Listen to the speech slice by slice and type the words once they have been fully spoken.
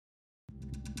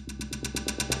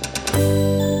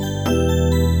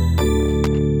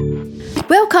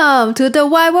Welcome to the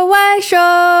YYY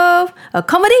Show, a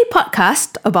comedy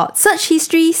podcast about search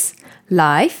histories,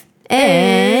 life,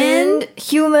 and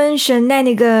human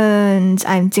shenanigans.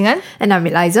 I'm Jing'an. And I'm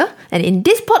Eliza. And in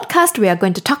this podcast, we are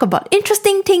going to talk about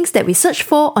interesting things that we searched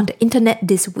for on the internet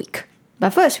this week. But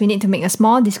first, we need to make a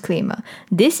small disclaimer.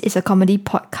 This is a comedy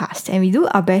podcast, and we do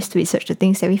our best to research the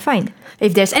things that we find.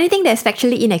 If there's anything that's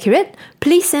factually inaccurate,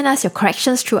 please send us your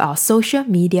corrections through our social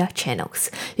media channels.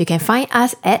 You can find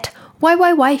us at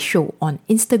YYY Show on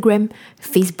Instagram,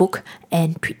 Facebook,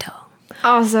 and Twitter.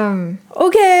 Awesome.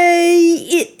 Okay,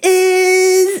 it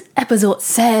is episode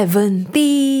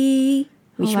 70.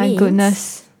 Which means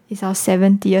goodness, it's our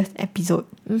 70th episode.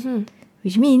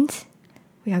 Which means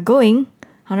we are going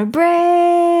on a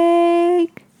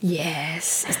break.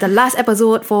 Yes, it's the last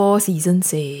episode for season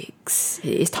 6. It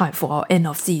is time for our end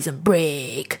of season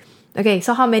break. Okay,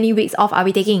 so how many weeks off are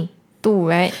we taking? 2,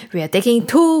 right? We are taking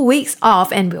 2 weeks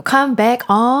off and we'll come back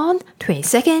on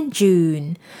 22nd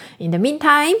June. In the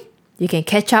meantime, you can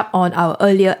catch up on our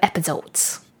earlier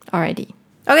episodes. Alrighty.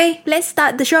 Okay, let's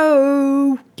start the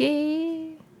show.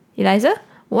 Okay. Eliza,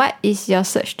 what is your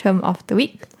search term of the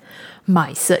week?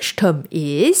 My search term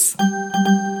is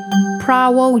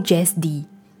Prawo-Jesdi.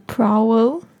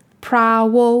 Prowl?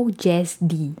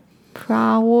 Prawo-Jesdi.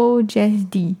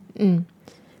 Prawo-Jesdi.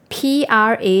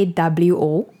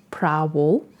 Prawo,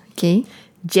 Prawo. Okay.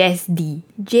 Jesdi.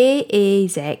 Jazdy.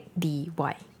 Is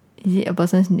it a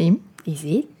person's name? Is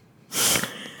it?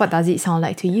 What does it sound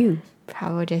like to you?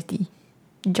 Prawo-Jesdi.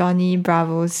 Johnny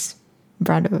Bravo's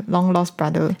brother. Long lost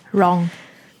brother. Wrong.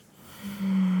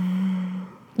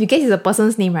 You guess it's a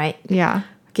person's name, right? Yeah.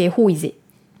 Okay, who is it?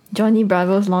 Johnny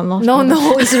Bravo's long lost No, brother.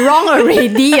 no, it's wrong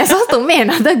already. You're supposed to make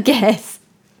another guess.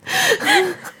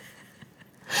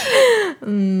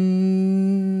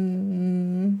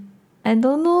 I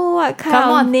don't know what kind Come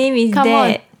of on, name is come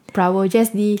that. on.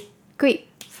 Prawo-Jesdi. Quick.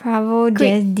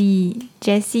 Prawo-Jesdi.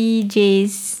 Jessie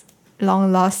J's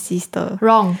long lost sister.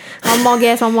 Wrong. One more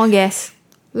guess.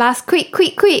 Last, quick.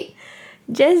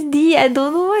 Jesdi, I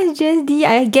don't know what is Jesdi.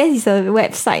 I guess it's a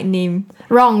website name.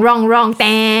 Wrong.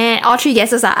 Dang. All 3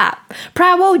 guesses are up.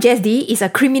 Prawo-Jesdi is a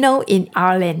criminal in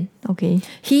Ireland. Okay.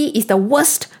 He is the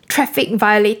worst traffic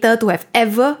violator to have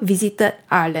ever visited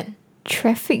Ireland.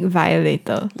 Traffic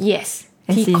violator. Yes.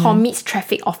 As He in- commits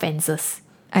traffic offences.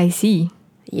 I see.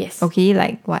 Yes. Okay,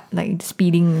 like what? Like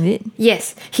speeding, is it?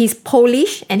 Yes. He's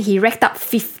Polish and he racked up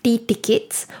 50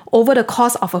 tickets over the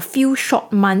course of a few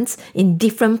short months in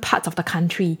different parts of the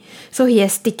country. So he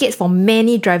has tickets for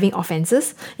many driving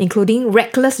offences, including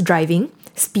reckless driving,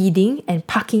 speeding, and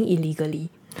parking illegally.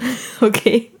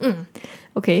 Okay.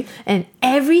 Okay. And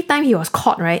every time he was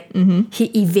caught, right, he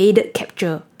evaded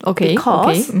capture. Okay,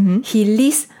 Because okay, he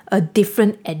lists a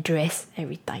different address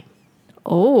every time.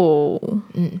 Oh.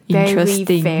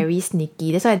 Interesting. Very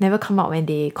sneaky. That's why it never come out when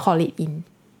they call it in.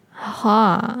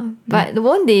 But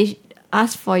won't they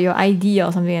ask for your ID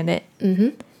or something like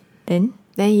that? Then?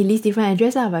 Then he lists different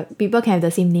address, but people can have the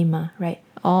same name, right?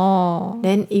 Oh.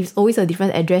 Then if it's always a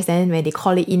different address, then when they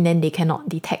call it in, then they cannot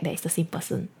detect that it's the same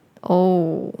person.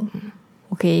 Oh.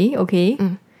 Okay.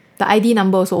 The ID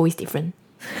number also always different.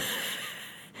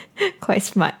 Quite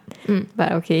smart.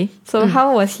 But okay. So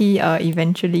how was he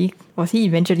eventually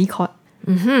caught?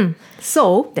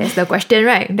 So that's the question,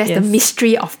 right? That's the Yes.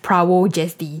 mystery of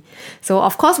Prawo-Jesdi. So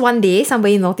of course one day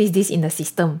somebody noticed this in the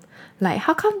system. Like,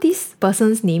 how come this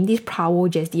person's name, this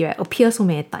Prawo-Jesdi, right, appears so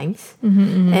many times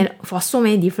and for so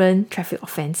many different traffic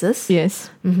offences, Yes.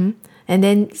 and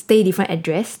then stay different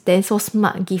address, then so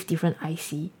smart give different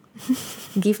IC.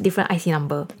 Give different IC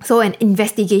number. So an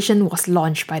investigation was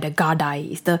launched by the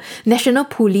Gardaí. It's the National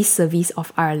Police Service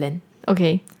of Ireland.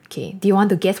 Okay. Okay, do you want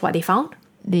to guess what they found?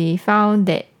 They found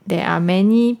that there are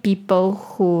many people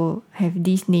who have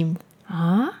this name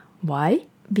Why?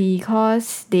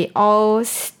 because they all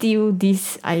steal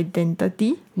this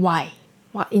identity. Why?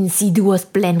 What insidious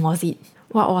plan was it?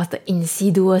 What was the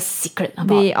insidious secret about?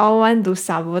 They all want to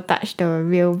sabotage the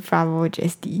real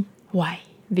Prawo-Jesdi. Why?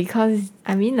 Because,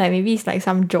 I mean, like, maybe it's like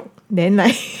some joke. Then,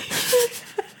 like,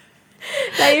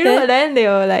 like, you know, then they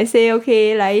will, like, say,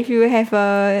 okay, like, if you have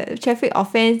a traffic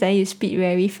offense, then you speed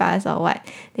very fast or what,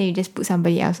 then you just put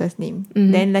somebody else's name.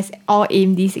 Then let's all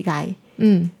aim this guy.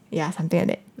 Yeah, something like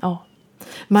that. Oh.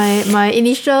 My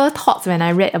initial thoughts when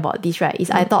I read about this, right, is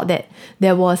I thought that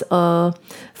there was a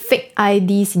fake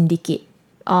ID syndicate.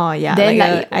 Oh, yeah, Then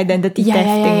like a identity theft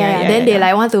thing. Yeah. Then they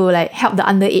like want to like help the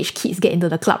underage kids get into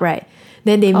the club, right?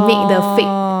 Then they make the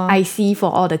fake IC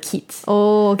for all the kids.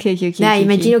 Oh, okay. Then I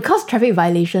imagine, because traffic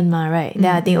violation, right?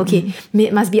 Then I think, okay,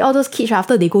 must be all those kids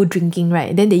after they go drinking,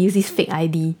 right? Then they use this fake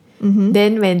ID.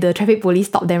 Then when the traffic police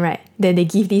stop them, right, then they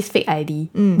give this fake ID.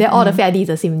 Then all the fake ID is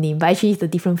the same name, but actually it's a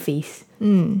different face.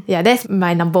 Yeah, that's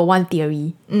my number one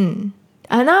theory. And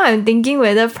now I'm thinking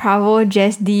whether Bravo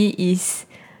Jesdy is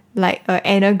like an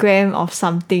anagram of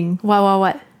something.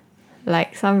 What?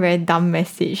 Like some very dumb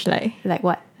message, like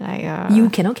what? Like you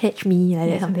cannot catch me, like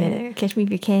that, something like that. Catch me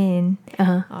if you can.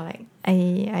 Uh-huh. Or like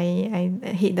I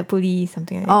hate the police,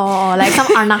 something like that. Or like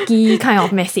some anarchy kind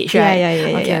of message, right?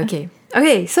 Yeah.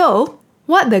 Okay, so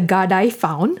what the Gadai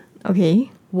found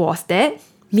was that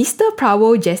Mr.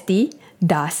 Bravo Jesdy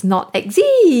does not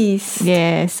exist.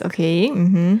 Yes, okay.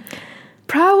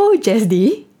 Bravo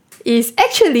Jesdy is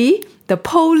actually the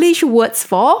Polish words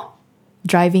for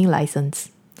driving license.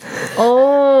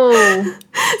 Oh.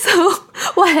 So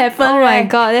what happened, Oh right? my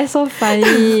god, that's so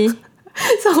funny.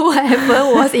 So what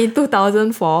happened was in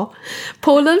 2004,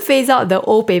 Poland phased out the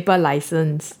old paper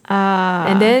license.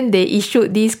 And then they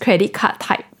issued this credit card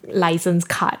type license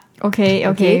card.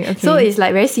 Okay. So it's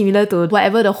like very similar to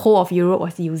whatever the whole of Europe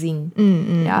was using.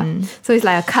 So it's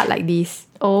like a card like this.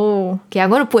 Oh. Okay, I'm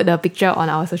going to put the picture on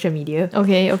our social media.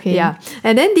 Okay. Yeah.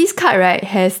 And then this card, right,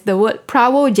 has the word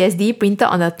Bravo Jesdy printed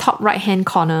on the top right hand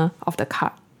corner of the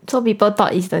card. So people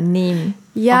thought it's the name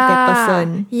of that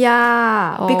person.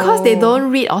 Yeah. Because they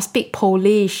don't read or speak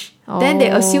Polish. Then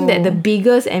they assume that the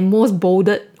biggest and most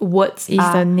bolded words Is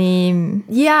the name.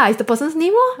 Yeah, it's the person's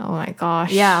name. Oh my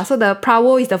gosh. Yeah, so the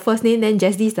Bravo is the first name, then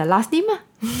Jesdy is the last name.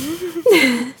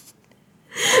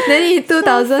 Then in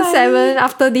 2007,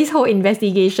 after this whole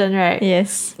investigation, right,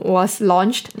 Yes. was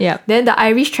launched, Yep. then the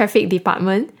Irish Traffic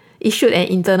Department issued an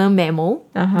internal memo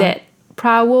that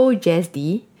Bravo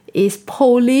Jesdy is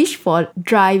Polish for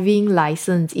driving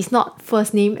license. It's not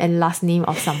first name and last name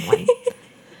of someone.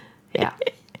 Yeah.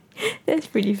 That's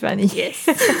pretty funny. Yes.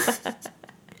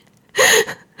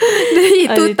 Then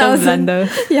in A little 2000, blunder.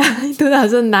 in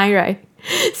 2009, right,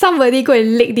 somebody go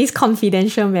and leak this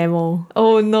confidential memo.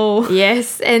 Oh no.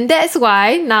 Yes, and that's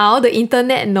why now the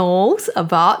internet knows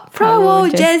about Bravo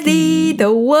Bravo Jesdy,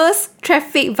 the worst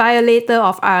traffic violator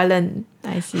of Ireland.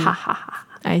 I see. Ha ha ha.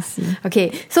 I see.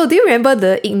 Okay, so do you remember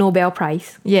the Ig Nobel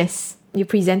Prize? Yes. You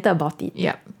presented about it.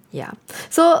 Yep. Yeah.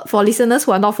 So for listeners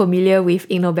who are not familiar with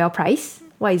Ig Nobel Prize,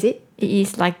 what is it? It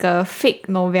is like a fake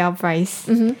Nobel Prize.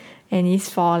 And it's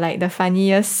for like the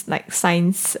funniest like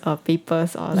science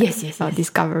papers or like Yes.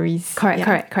 discoveries.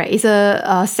 Correct. It's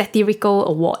a satirical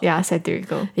award. Yeah,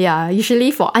 satirical. Yeah,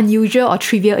 usually for unusual or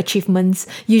trivial achievements,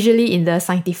 usually in the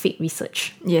scientific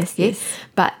research. Yes.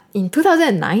 But in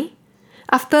 2009,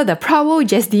 after the Bravo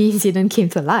Jesdy incident came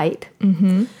to light,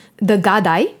 the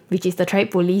Gadai, which is the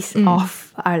traffic police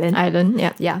of Ireland,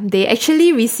 yeah. they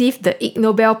actually received the Ig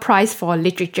Nobel Prize for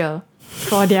Literature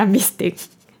for their mistake.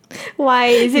 Why?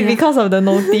 Is it because of the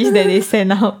notice that they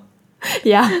sent out?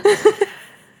 Yeah.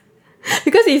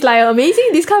 Because it's like an amazing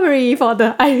discovery for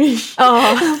the Irish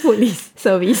police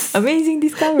service. Amazing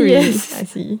discovery. Yes. I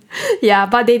see. Yeah,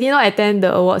 but they did not attend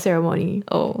the award ceremony.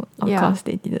 Oh, of course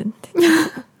they didn't.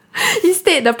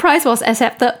 Instead, the prize was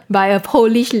accepted by a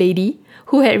Polish lady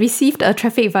who had received a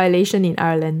traffic violation in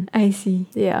Ireland. I see.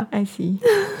 Yeah. I see.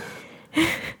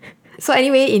 So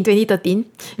anyway, in 2013,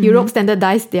 Europe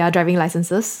standardized their driving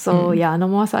licenses. So no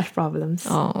more such problems.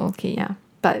 Oh, okay. Yeah.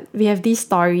 But we have this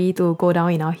story to go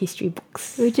down in our history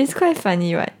books. Which is quite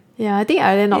funny, right? Yeah, I think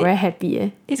Ireland not very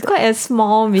happy. It's quite a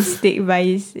small mistake, but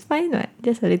it's fine, right?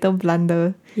 Just a little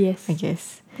blunder, Yes. I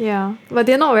guess. Yeah. But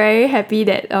they're not very happy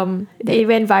that they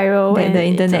went viral. That and the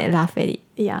internet laughed at it.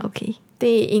 Yeah. Okay.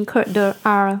 They incurred the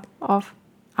R of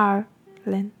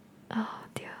Ireland. Oh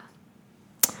dear.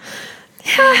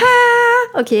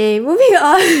 Okay, moving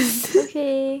on.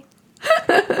 Okay.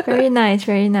 Very nice,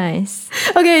 very nice.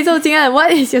 Okay, so Jing'an,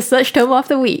 what is your search term of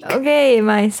the week? Okay,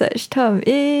 my search term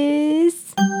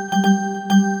is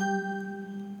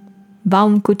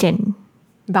Baumkuchen.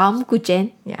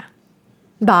 Baumkuchen. Yeah.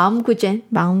 Baumkuchen.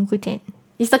 Baumkuchen.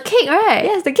 It's the cake, right?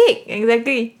 Yes, the cake.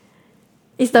 Exactly.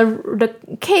 It's the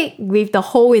cake with the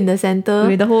hole in the center.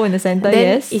 With the hole in the center,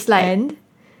 Then yes. it's like and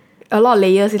a lot of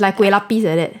layers. It's like kueh lapis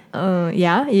like that.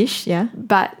 yeah, ish, yeah.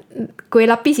 But kueh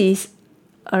lapis is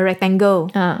a rectangle.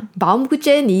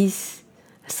 Baumkuchen is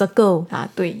circle.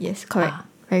 对, yes, correct.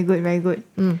 Very good, very good.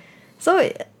 So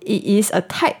it is a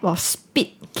type of spit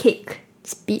cake.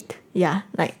 Spit. Yeah,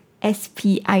 like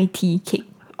SPIT cake.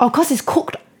 Of course, it's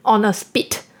cooked on a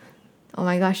spit. Oh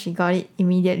my gosh, she got it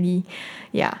immediately.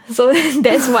 Yeah, so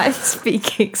that's what spit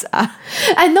cakes are.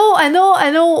 I know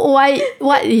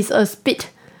what is a spit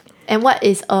and what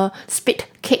is a spit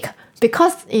cake.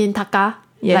 Because in Taka,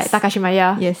 Yes. like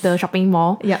Takashimaya, Yes. the shopping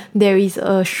mall, Yep. there is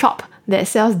a shop that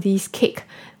sells this cake,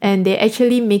 and they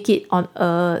actually make it on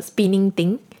a spinning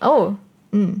thing. Oh.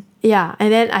 Yeah,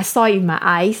 and then I saw it with my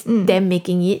eyes, them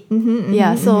making it.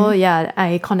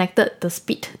 I connected the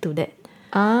speed to that.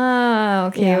 Ah,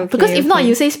 okay. Because if not,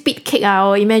 you say spit cake, I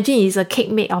will imagine it's a cake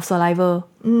made of saliva.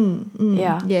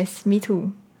 Yeah. Yes, me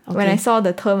too. When I saw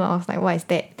the term, I was like, what is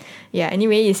that? Yeah,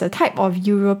 anyway, it's a type of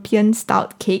European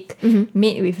style cake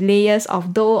made with layers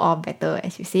of dough or batter,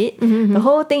 as you said. The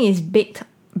whole thing is baked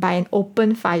by an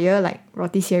open fire, like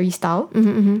rotisserie style.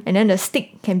 And then the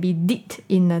stick can be dipped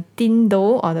in a thin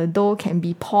dough, or the dough can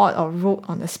be poured or rolled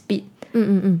on the spit.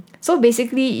 So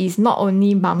basically, it's not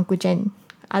only Baumkuchen.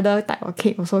 Other type of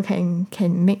cake also can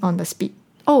make on the spit.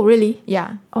 Oh, really?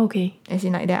 Yeah. Okay. As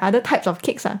in, like, there are other types of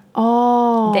cakes that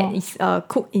is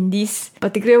cooked in this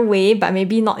particular way, but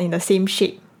maybe not in the same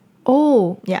shape.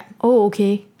 Oh. Yeah. Oh,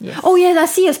 okay. Yes. Oh, yes, I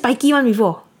see a spiky one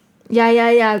before.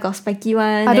 Yeah. Got spiky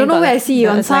one. I don't know where I see it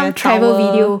on some like travel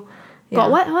tower. video. Yeah.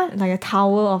 Got what? Like a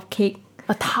tower of cake.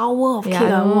 A tower of cake. I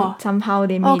don't know, Wow. somehow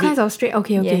they made All it. kinds of straight.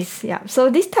 Okay. Yes, yeah. So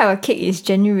this type of cake is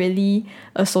generally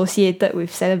associated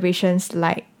with celebrations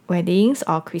like weddings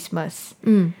or Christmas.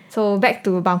 So back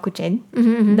to Baumkuchen.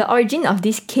 The origin of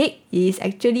this cake is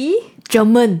actually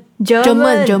German. Yeah.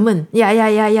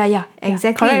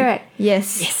 exactly Correct, right?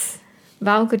 Yes.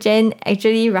 Baumkuchen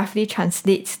actually roughly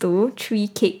translates to tree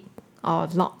cake or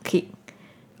log cake.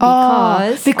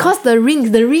 Because the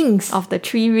rings. Of the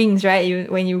tree rings, right?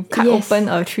 When you cut open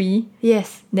a tree,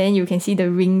 Yes. then you can see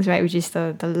the rings, right? Which is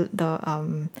the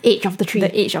Edge of the tree.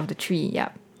 the edge of the tree. Yeah.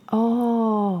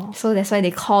 Oh. So that's why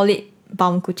they call it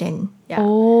Baumkuchen. Yeah.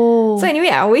 Oh. So anyway,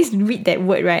 I always read that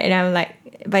word, right? And I'm like,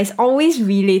 but it's always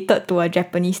related to a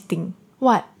Japanese thing.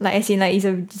 What? Like, as in, like,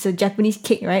 it's a Japanese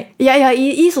cake, right? Yeah, it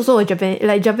is also a Japanese.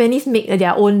 Like, Japanese make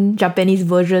their own Japanese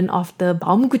version of the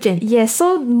Baumkuchen. Yes,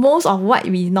 so most of what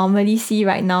we normally see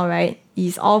right now, right,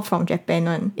 is all from Japan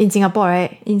one. In Singapore,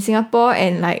 right? In Singapore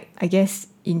and, like, I guess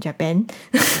in Japan.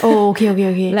 Oh, okay.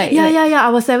 Like,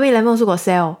 Our 7-Eleven also got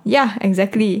sell. Yeah,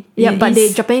 exactly. Yeah, but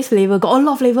the Japanese flavor got a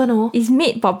lot of flavor, no? It's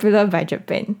made popular by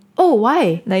Japan. Oh,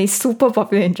 why? Like, it's super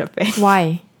popular in Japan.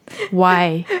 Why?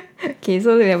 Okay,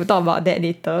 so we will talk about that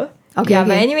later. Okay, yeah, okay.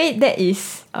 but anyway, that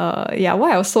is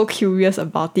why I was so curious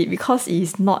about it, because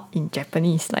it's not in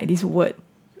Japanese, like this word.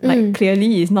 Like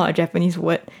clearly it's not a Japanese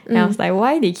word. And I was like,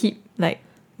 why they keep like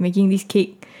making this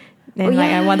cake? Then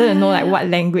I wanted to know like what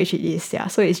language it is. Yeah,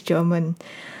 so it's German.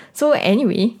 So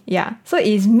anyway, so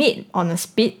it's made on a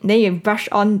spit, then you brush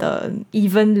on the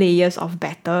even layers of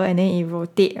batter, and then you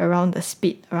rotate around the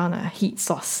spit around a heat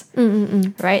source.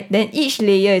 Right? Then each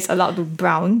layer is allowed to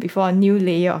brown before a new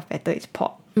layer of batter is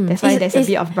poured. That's why there's a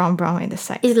bit of brown at the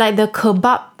side. It's like the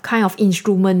kebab kind of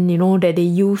instrument, that they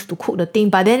use to cook the thing.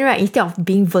 But then, right, instead of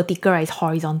being vertical, right, it's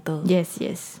horizontal. Yes.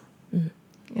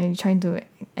 Are you trying to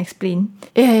explain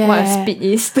what a spit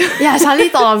is? I suddenly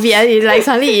thought of it. It's like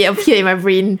suddenly it appeared in my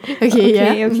brain.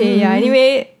 Okay.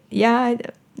 Anyway,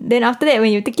 then after that,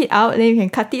 when you take it out, then you can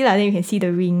cut it, then you can see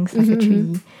the rings like a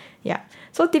tree. Yeah.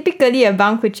 So typically a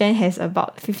Baumkuchen has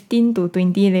about 15 to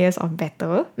 20 layers of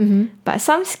batter. But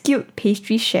some skilled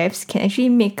pastry chefs can actually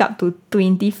make up to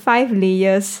 25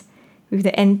 layers with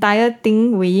the entire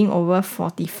thing weighing over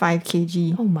 45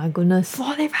 kg. Oh my goodness.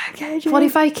 45 kg?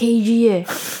 45 kg eh.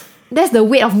 That's the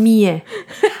weight of me eh.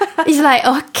 It's like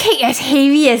a cake as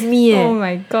heavy as me eh. Oh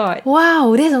my god.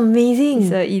 Wow, that's amazing.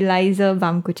 It's a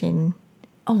Elisa-And-Baumkuchen.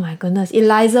 Oh my goodness.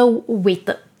 Eliza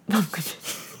weighted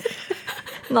Baumkuchen.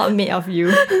 Not made of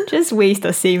you. Just weighs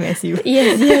the same as you.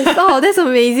 Yes. Oh, that's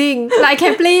amazing. Like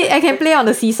I can play on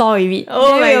the seesaw with it.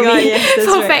 Oh my god, yes, that's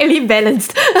perfectly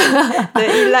balanced.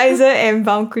 The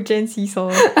Elisa-And-Baumkuchen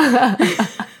See-Saw.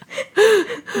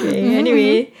 Okay,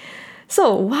 anyway.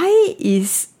 So why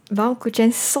is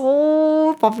Baumkuchen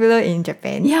so popular in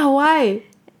Japan? Yeah, why?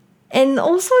 And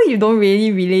also you don't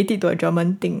really relate it to a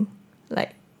German thing.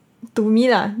 Like, to me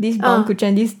this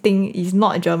Baumkuchen, this thing is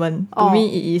not German. To me,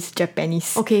 it is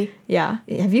Japanese. Okay. Yeah.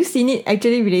 Have you seen it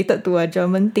actually related to a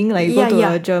German thing? Like, you go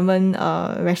to a German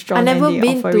restaurant I never and they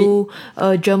been offer to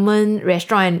a German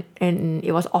restaurant and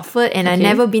it was offered, and I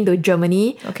never been to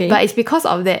Germany. Okay. But it's because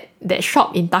of that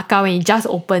shop in Taka when it just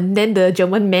opened. Then the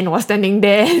German man was standing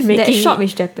there making That shop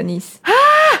is Japanese.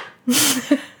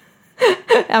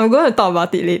 I'm going to talk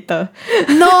about it later.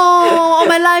 No, all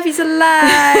my life is a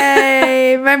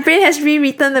lie. My brain has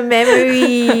rewritten the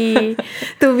memory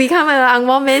to become an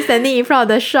Angmo man standing in front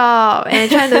of the shop and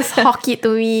trying to hawk it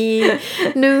to me.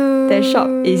 No. That shop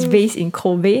is based in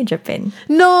Kobe, Japan.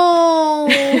 No.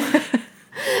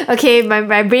 Okay,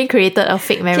 my brain created a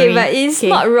fake memory. Okay, but it's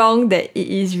not wrong that it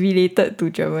is related to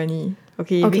Germany.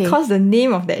 Okay, because the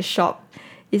name of that shop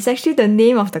It's actually the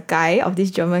name of the guy, of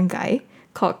this German guy,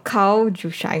 called Karl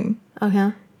Jusheim.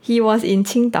 Okay. He was in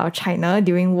Qingdao, China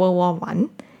during World War I.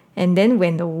 And then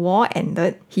when the war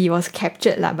ended, he was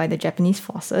captured by the Japanese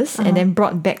forces and then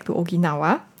brought back to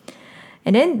Okinawa.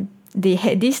 And then they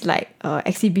had this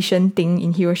exhibition thing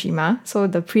in Hiroshima. So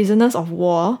the prisoners of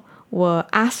war were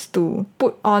asked to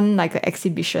put on like an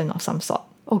exhibition of some sort.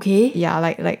 Okay. Yeah,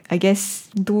 like I guess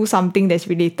do something that's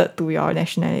related to your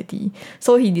nationality.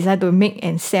 So he decided to make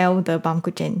and sell the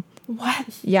Baumkuchen. What?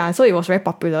 Yeah, so it was very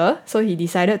popular. So he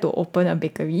decided to open a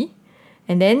bakery.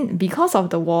 And then because of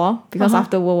the war, because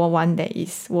after World War I there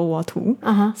is World War II,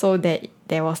 so that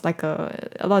there was like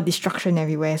a lot of destruction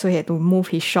everywhere. So he had to move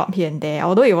his shop here and there.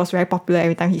 Although it was very popular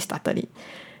every time he started it.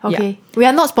 Okay. Yeah. We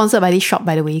are not sponsored by this shop,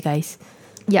 by the way, guys.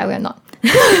 Yeah, we are not.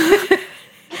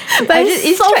 But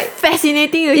it's so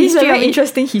fascinating. The It's a history very of it.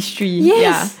 interesting history.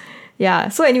 Yes. Yeah.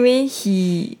 So anyway,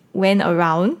 he went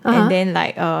around and then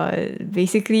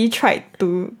basically tried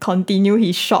to continue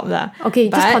his shop lah. Okay,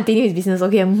 just But continue his business.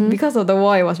 Okay. because of the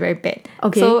war, it was very bad.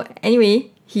 Okay. So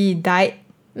anyway, he died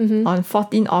on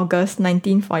 14 August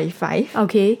 1945.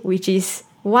 Okay. Which is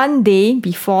one day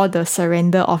before the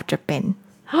surrender of Japan.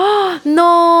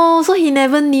 No, so he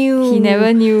never knew. He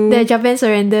never knew that Japan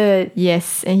surrendered.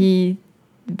 Yes, and he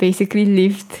basically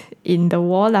lived in the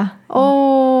war lah.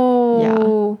 Oh.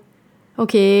 Yeah.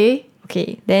 Okay.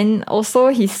 Okay, then also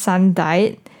his son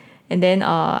died, and then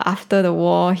after the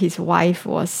war, his wife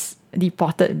was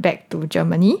deported back to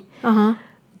Germany.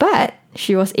 But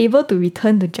she was able to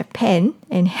return to Japan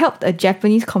and helped a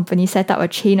Japanese company set up a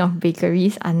chain of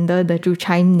bakeries under the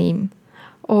Jusheim name,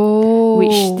 Oh.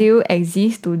 which still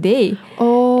exists today.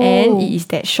 Oh. And it is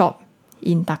that shop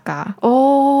in Taka.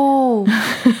 Oh.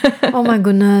 Oh my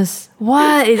goodness.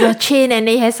 What is a chain and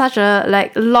it has such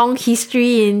a long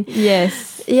history in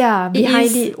Yes. yeah,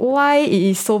 behind it. Why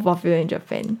it is so popular in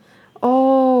Japan.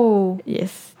 Oh.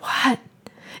 Yes. What?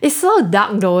 It's so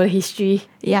dark though, the history.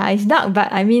 Yeah, it's dark,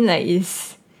 but I mean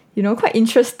it's quite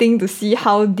interesting to see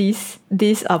how this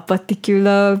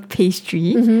particular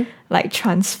pastry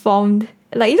transformed.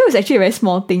 It's actually a very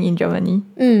small thing in Germany.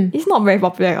 It's not very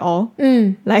popular at all.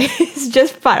 It's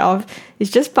just part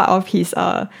of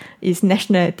his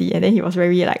nationality, and then he was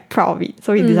very proud of it.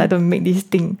 So he decided to make this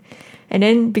thing. And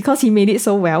then because he made it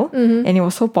so well and it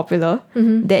was so popular,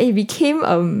 that it became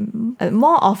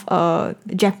more of a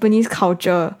Japanese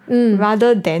culture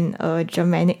rather than a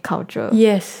Germanic culture.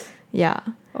 Yes. Yeah.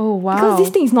 Oh wow. Because this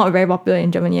thing is not very popular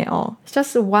in Germany at all. It's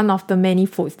just one of the many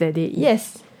foods that they eat.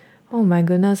 Yes. Oh my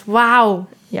goodness. Wow.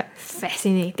 Yeah.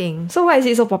 Fascinating. So why is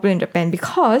it so popular in Japan?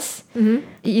 Because it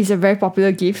is a very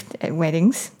popular gift at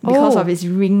weddings because of its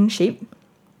ring shape.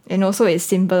 And also it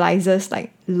symbolizes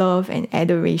love and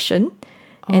adoration.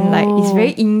 And it's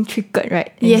very intricate,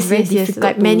 right? And Yes, it's very yes. difficult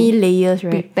Like to many layers,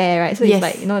 right? prepare, right? So Yes.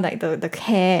 it's the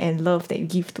care and love that you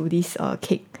give to this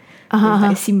cake.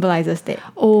 It symbolizes that.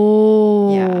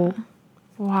 Oh. Yeah.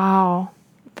 Wow.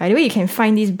 By the way, you can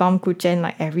find this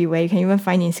Baumkuchen everywhere. You can even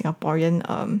find it in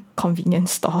Singaporean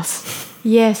convenience stores.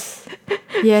 Yes.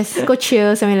 Yes. Go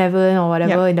Cheers, 7-Eleven or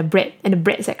whatever in the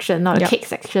bread section, not the Yep. cake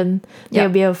section. You'll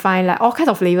be able to find all kinds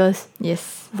of flavors.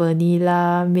 Yes.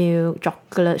 Vanilla, milk,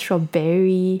 chocolate,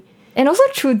 strawberry. And also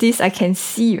through this, I can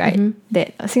see, right,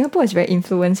 that Singapore is very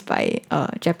influenced by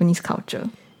Japanese culture.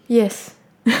 Yes.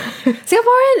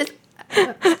 Singaporean,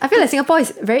 I feel like Singapore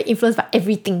is very influenced by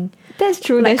everything. That's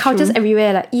true. Like that's cultures true.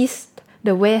 everywhere, east,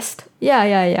 the west.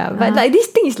 Yeah. But this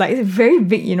thing is it's very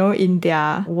big, in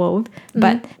their world.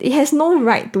 But it has no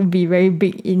right to be very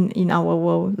big in our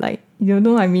world. You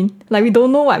know what I mean? We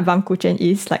don't know what Baumkuchen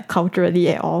is culturally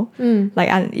at all.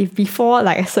 If before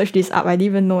I searched this up, I didn't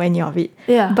even know any of it.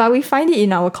 Yeah. But we find it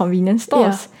in our convenience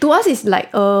Yeah. stores. To us, it's like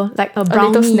a brownie.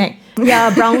 little snack. Yeah,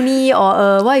 a brownie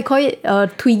or what you call it? A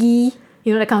Twiggy.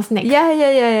 That kind of snack.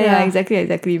 Yeah.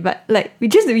 Exactly. But we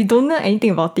don't know anything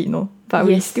about it, no. But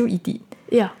we still eat it.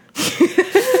 Yeah.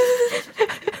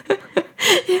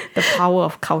 The power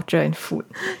of culture and food.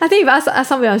 I think if I ask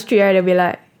somebody on the street, right, they'll be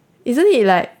like, isn't it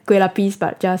like kueh lapis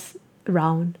but just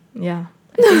round? Yeah.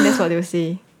 I think that's what they'll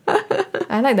say.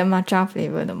 I like the matcha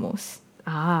flavor the most.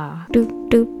 Ah.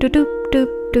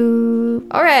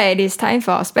 Alright, it's time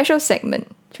for our special segment.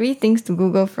 3 things to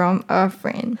Google from a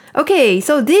friend. Okay,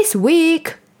 so this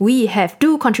week we have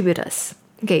 2 contributors.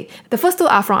 Okay, the first 2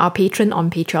 are from our patron on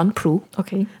Patreon, Prue.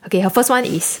 Okay. Okay, her first one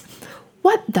is,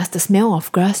 what does the smell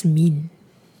of grass mean?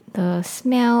 The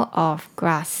smell of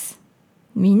grass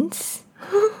means...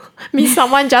 Means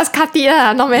someone just cut it,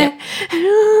 not me.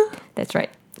 That's right.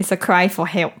 It's a cry for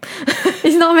help.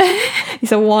 It's not me.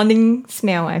 It's a warning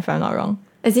smell, if I'm not wrong.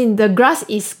 As in, the grass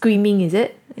is screaming, is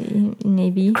it?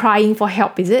 Maybe. Crying for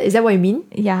help, is it? Is that what you mean?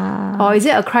 Yeah. Or is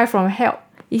it a cry from help?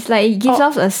 It's like it gives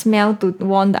off a smell to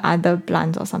warn the other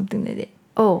plants or something like that.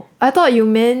 Oh, I thought you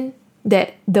meant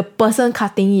that the person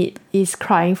cutting it is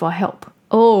crying for help.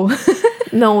 Oh.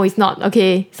 No, it's not.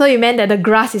 Okay. So you meant that the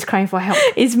grass is crying for help.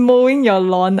 Is mowing your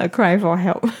lawn a cry for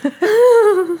help?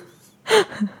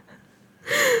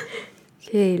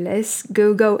 Okay, let's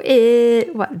Google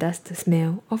it. What does the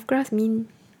smell of grass mean?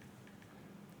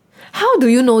 How do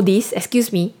you know this?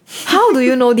 Excuse me. How do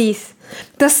you know this?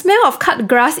 The smell of cut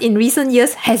grass in recent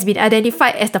years has been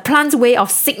identified as the plant's way of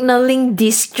signaling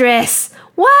distress.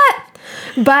 What?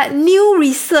 But new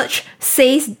research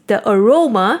says the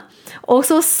aroma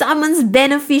also summons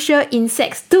beneficial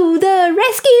insects to the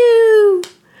rescue.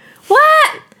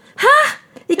 What? Huh?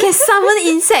 It can summon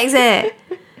insects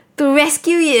to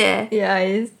rescue it.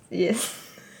 Yeah, yes.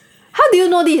 How do you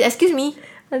know this? Excuse me.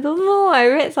 I don't know. I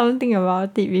read something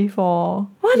about it before.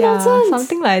 What nonsense?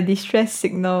 Something like a distress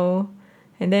signal.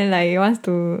 And then like it wants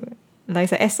to...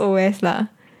 Like it's a SOS lah.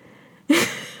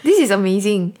 This is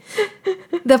amazing.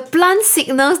 The plant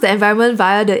signals the environment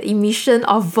via the emission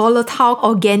of volatile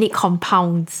organic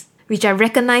compounds, which are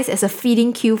recognized as a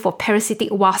feeding cue for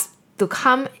parasitic wasps to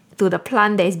come to the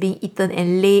plant that is being eaten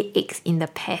and lay eggs in the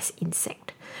pest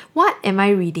insect. What am I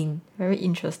reading? Very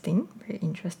interesting. Very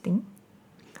interesting.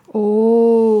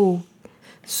 Oh.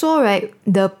 So right,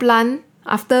 the plant,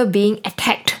 after being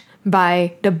attacked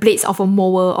by the blades of a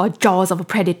mower or jaws of a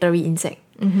predatory insect,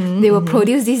 they will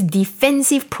produce these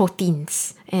defensive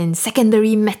proteins and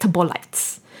secondary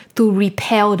metabolites to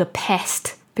repel the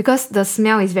pest because the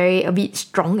smell is a bit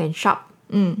strong and sharp.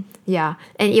 Yeah,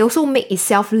 and it also makes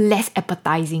itself less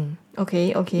appetizing.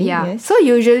 Okay, Yeah. yes. So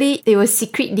usually they will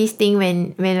secrete this thing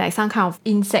when like some kind of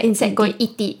insect go and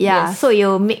eat it. Yeah. Yes. So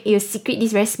you'll secrete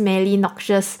this very smelly,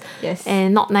 noxious, Yes.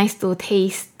 and not nice to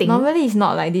taste thing. Normally it's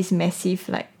not like this massive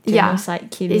like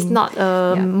genocide killing. It's not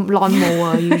a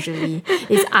lawnmower usually.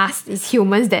 It's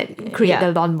humans that create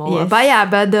the lawnmower. Yes.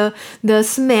 But the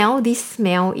smell, this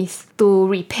smell is to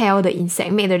repel the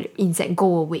insect, make the insect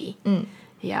go away.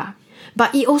 Yeah.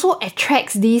 But it also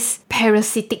attracts this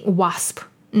parasitic wasp.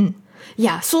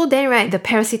 Yeah, so then right, the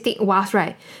parasitic wasp,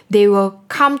 right, they will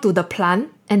come to the plant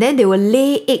and then they will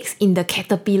lay eggs in the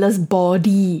caterpillar's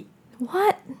body.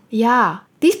 What? Yeah.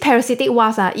 This parasitic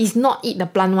wasp is not eat the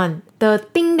plant one. The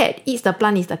thing that eats the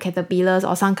plant is the caterpillars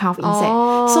or some kind of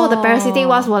insect. So the parasitic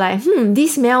wasp were like,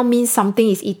 this smell means something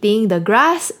is eating the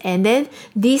grass, and then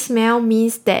this smell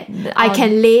means that I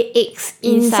can lay eggs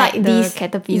inside the this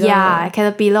caterpillar. Yeah,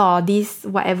 caterpillar or this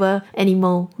whatever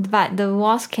animal. But the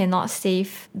wasp cannot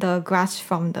save the grass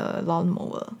from the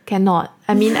lawnmower. Cannot.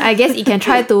 I mean, I guess it can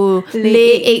try to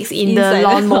lay eggs in the inside the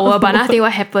lawnmower, but nothing will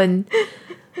happen.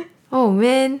 Oh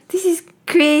man, this is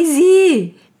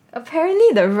crazy. Apparently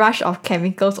the rush of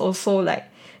chemicals also like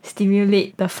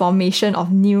stimulate the formation of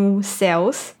new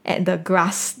cells at the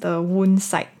grass, the wound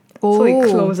site. So it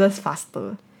closes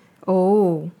faster.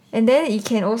 Oh. And then it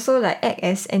can also like act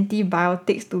as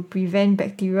antibiotics to prevent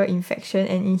bacterial infection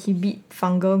and inhibit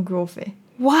fungal growth.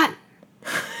 What?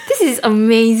 This is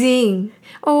amazing.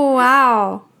 Oh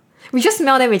wow. We just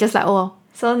smell them, we just like, oh.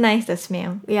 So nice the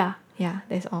smell. Yeah. Yeah,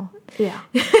 that's all. Yeah.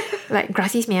 Like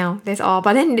grassy smell, that's all.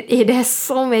 But then it has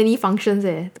so many functions.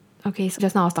 Okay, so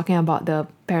just now I was talking about the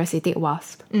parasitic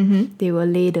wasp. They will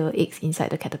lay the eggs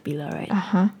inside the caterpillar,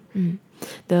 right?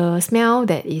 The smell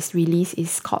that is released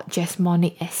is called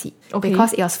jasmonic acid. Okay.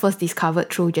 Because it was first discovered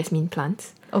through jasmine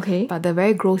plants. Okay. But the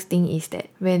very gross thing is that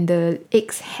when the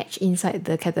eggs hatch inside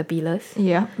the caterpillars,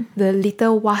 Yeah. the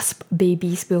little wasp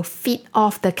babies will feed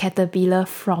off the caterpillar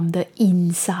from the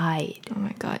inside. Oh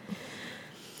my god.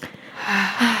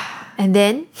 And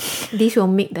then this will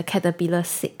make the caterpillar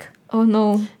sick. Oh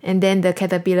no. And then the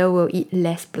caterpillar will eat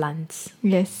less plants.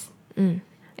 Yes. And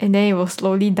then it will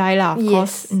slowly die lah, of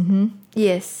course.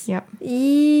 Yes. Yep.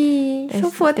 Eee, so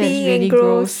poor that's thing really and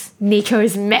gross. Nature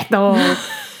is metal.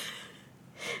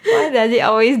 Why does it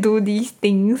always do these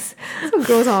things? So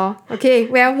gross, huh? Okay,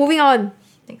 well, moving on.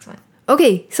 Next one.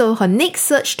 Okay, so her next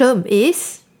search term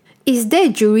is there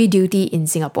jury duty in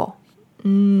Singapore?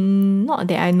 Not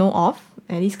that I know of,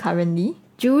 at least currently.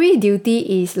 Jury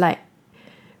duty is like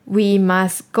we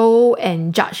must go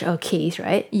and judge a case,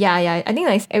 right? Yeah. I think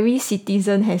like every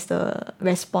citizen has the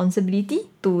responsibility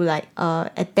to like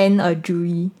attend a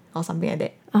jury or something like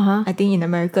that. I think in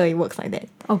America it works like that.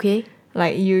 Okay.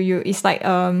 Like you it's like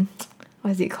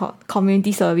what is it called?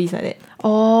 Community service like that.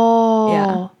 Oh.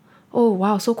 Yeah. Oh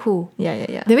wow, so cool. Yeah.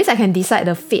 That means I can decide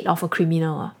the fate of a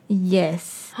criminal.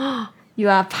 Yes. You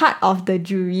are part of the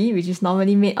jury, which is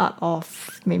normally made up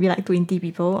of maybe like 20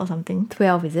 people or something.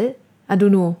 12, is it? I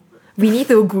don't know. We need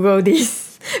to Google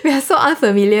this. We are so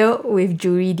unfamiliar with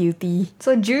jury duty.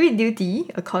 So jury duty,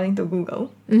 according to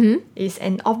Google, is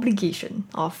an obligation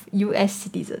of US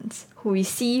citizens who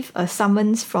receive a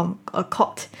summons from a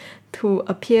court to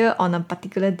appear on a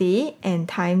particular day and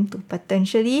time to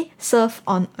potentially serve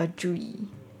on a jury.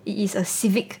 It is a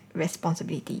civic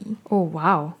responsibility. Oh,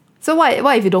 wow. So what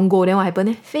if you don't go, then what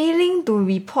happens? Failing to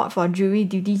report for jury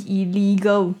duty is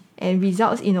illegal and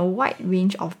results in a wide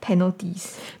range of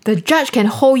penalties. The judge can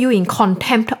hold you in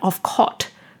contempt of court.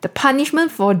 The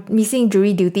punishment for missing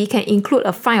jury duty can include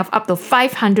a fine of up to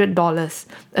 $500,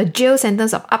 a jail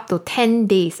sentence of up to 10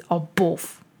 days, or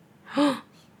both. And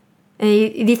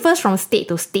it differs from state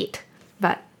to state,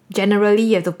 but generally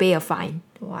you have to pay a fine.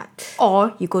 What?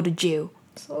 Or you go to jail.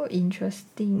 So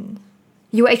interesting.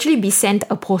 You will actually be sent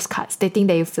a postcard stating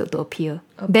that you failed to appear.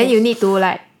 Then you need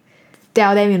to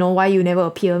tell them, why you never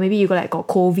appear. Maybe you got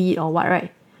COVID or what,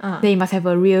 right? Then you must have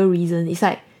a real reason. It's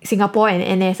like Singapore and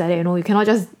NS like that, you cannot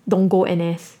just don't go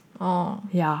NS. Oh.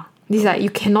 Yeah. This is you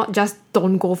cannot just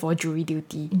don't go for jury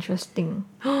duty. Interesting.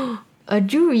 A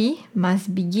jury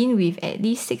must begin with at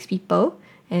least 6 people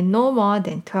and no more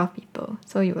than 12 people.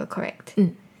 So you were correct.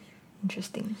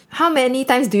 Interesting. How many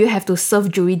times do you have to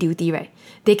serve jury duty, right?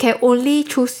 They can only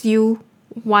choose you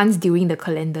once during the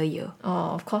calendar year.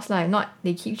 Oh, of course lah. If not,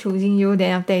 they keep choosing you,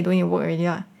 then after you don't need to work already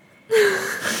lah.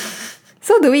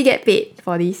 So do we get paid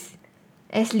for this?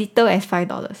 As little as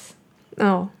 $5.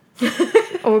 Oh.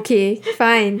 Okay,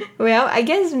 fine. Well, I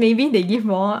guess maybe they give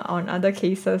more on other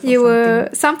cases or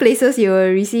Some places you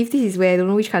will receive, this is where, I don't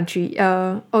know which country.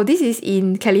 This is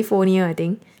in California, I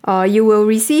think. You will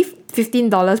receive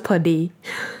 $15 per day.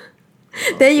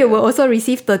 Then you will also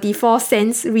receive 34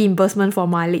 cents reimbursement for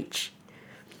mileage.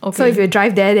 Okay. So if you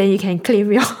drive there, then you can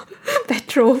claim your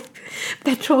petrol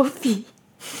fee.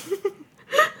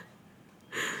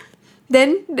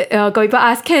 Then got people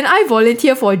ask, can I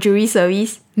volunteer for jury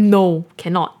service? No,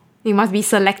 cannot. You must be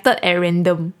selected at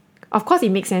random. Of course, it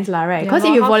makes sense lah, right? Because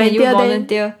if you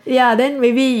volunteer, then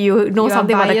maybe you know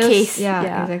something about the case.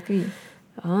 Yeah, exactly.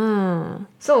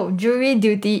 So, jury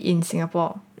duty in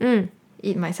Singapore.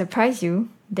 It might surprise you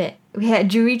that we had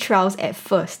jury trials at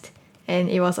first, and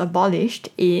it was abolished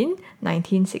in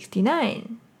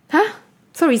 1969. Huh?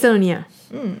 So recent only.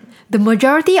 The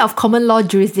majority of common law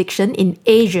jurisdiction in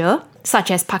Asia,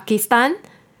 such as Pakistan,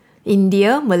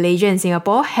 India, Malaysia, and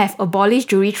Singapore, have abolished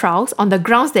jury trials on the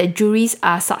grounds that juries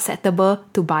are susceptible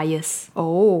to bias.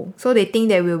 Oh, so they think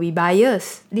there will be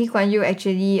bias. Lee Kuan Yew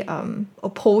actually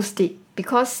opposed it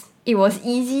because it was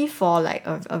easy for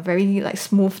a very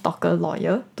smooth talker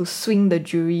lawyer to swing the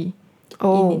jury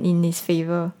in his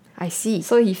favor. I see.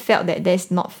 So he felt that that's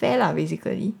not fair lah,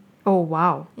 basically. Oh,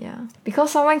 wow. Yeah.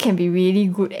 Because someone can be really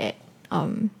good at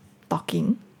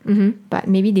talking, but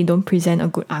maybe they don't present a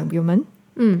good argument.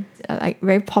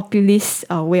 Very populist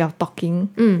way of talking.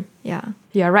 Yeah.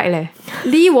 You're right leh.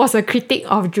 Lee was a critic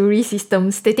of jury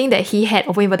systems, stating that he had,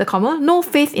 open inverted comma, no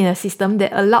faith in a system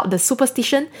that allowed the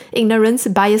superstition, ignorance,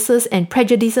 biases, and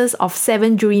prejudices of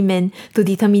 7 jurymen to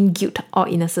determine guilt or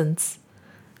innocence.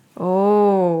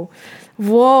 Oh.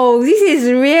 Whoa, this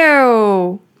is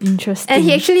real. Interesting. And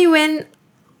he actually went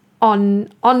on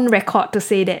record to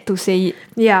say that. To say it.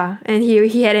 Yeah, and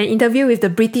he had an interview with the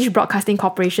British Broadcasting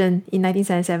Corporation in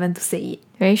 1977 to say it.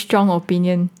 Very strong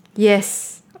opinion.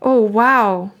 Yes. Oh,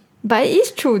 wow. But it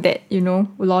is true that,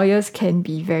 lawyers can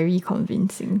be very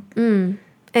convincing. And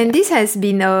this has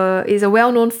been is a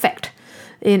well-known fact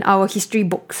in our history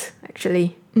books,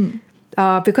 actually.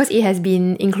 Because it has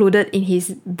been included in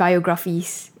his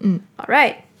biographies.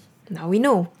 Alright, now we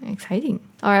know. Exciting.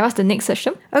 Alright, what's the next search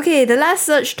term? Okay, the last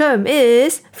search term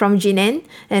is from Jinan,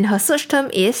 and her search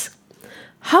term is,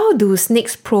 how do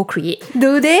snakes procreate?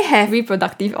 Do they have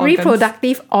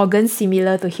reproductive organs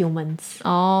similar to humans?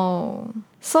 Oh.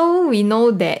 So we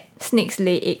know that snakes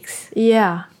lay eggs.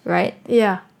 Yeah. Right?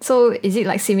 Yeah. So is it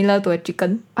similar to a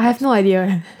chicken? I have no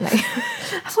idea.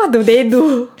 What do they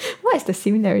do? What is the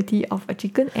similarity of a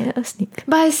chicken and a snake?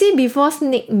 But I see before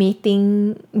snake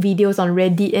mating videos on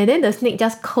Reddit, and then the snake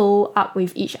just curl up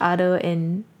with each other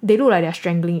and they look like they're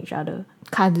strangling each other.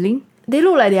 Cuddling? They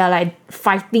look like they are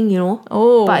fighting,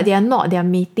 Oh. But they are not, they are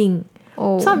mating.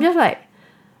 Oh. So I'm just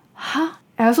huh?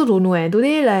 I also don't know. Do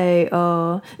they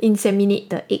inseminate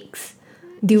the eggs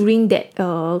during that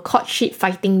courtship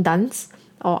fighting dance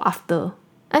or after?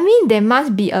 I mean, there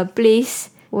must be a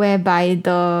place whereby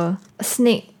the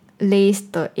snake lays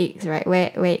the eggs, right?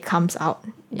 Where it comes out.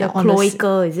 The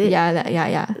cloaca, is it?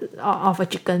 Yeah. Of a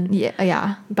chicken.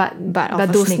 Yeah. But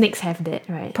do snakes have that,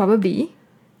 right? Probably.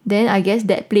 Then I guess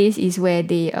that place is where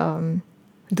they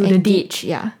do engage. the deed.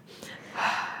 Yeah.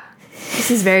 This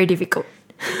This is very difficult.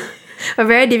 A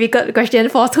very difficult question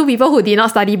for two people who did not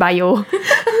study bio.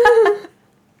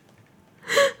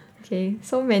 Okay,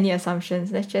 so many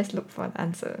assumptions. Let's just look for the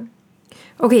answer.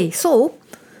 Okay, so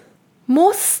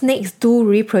most snakes do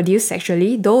reproduce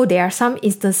sexually, though there are some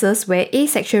instances where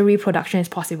asexual reproduction is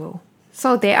possible.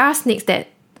 So there are snakes that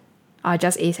are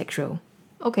just asexual.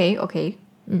 Okay. Okay,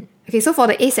 so for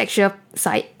the asexual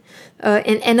side,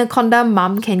 an anaconda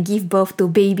mom can give birth to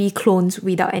baby clones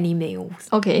without any males.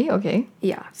 Okay.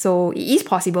 Yeah, so it is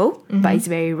possible, but it's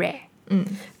very rare.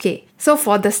 Okay, so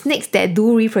for the snakes that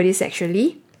do reproduce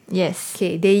sexually, Yes.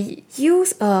 okay, they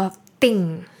use a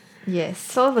thing. Yes.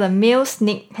 So the male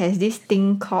snake has this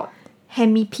thing called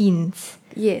hemipens,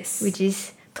 Yes. which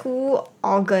is two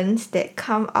organs that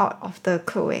come out of the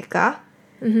cloaca.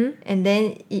 And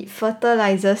then it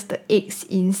fertilizes the eggs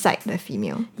inside the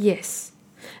female. Yes.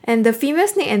 And the female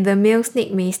snake and the male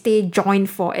snake may stay joined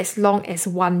for as long as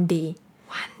 1 day.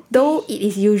 Though it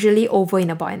is usually over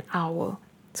in about an hour.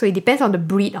 So it depends on the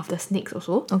breed of the snakes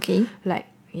also. Okay. Like,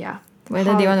 yeah.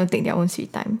 Whether they want to take their own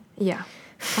sweet time. Yeah.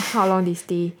 How long they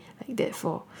stay like that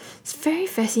for. It's very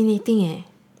fascinating eh.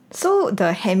 So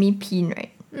the hemipen,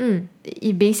 right?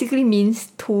 It basically means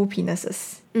two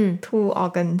penises, two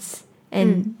organs.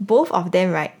 And both of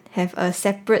them, right, have a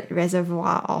separate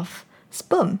reservoir of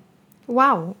sperm.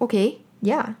 Wow, okay.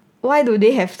 Yeah. Why do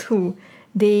they have two?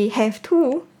 They have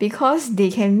two because they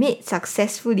can mate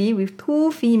successfully with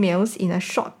two females in a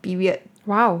short period.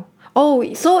 Wow. Oh,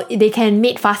 so they can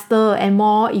mate faster and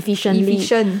more efficiently.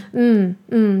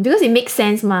 Because it makes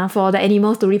sense for the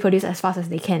animals to reproduce as fast as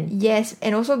they can. Yes,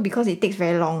 and also because it takes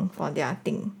very long for their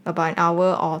thing, about an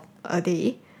hour or a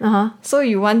day. So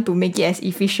you want to make it as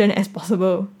efficient as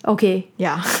possible. Okay.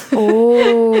 Yeah.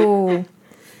 Oh.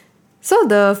 So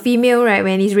the female, right,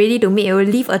 when it's ready to mate, it will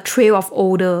leave a trail of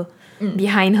odor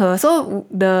behind her. So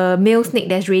the male snake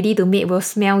that's ready to mate will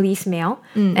smell this smell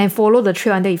and follow the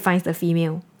trail until it finds the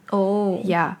female. Oh.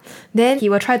 Yeah. Then he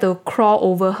will try to crawl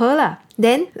over her lah.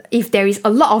 Then if there is a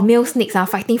lot of male snakes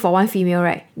fighting for one female,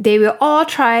 right, they will all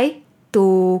try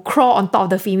to crawl on top of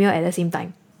the female at the same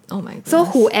time. Oh my goodness. So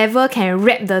whoever can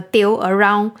wrap the tail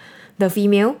around the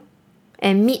female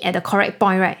and meet at the correct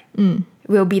point, right,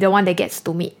 will be the one that gets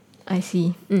to meet. I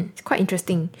see. It's quite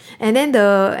interesting. And then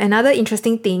another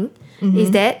interesting thing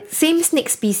is that same snake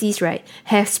species, right,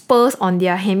 have spurs on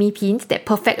their hemipens that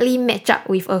perfectly match up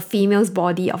with a female's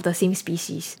body of the same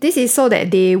species. This is so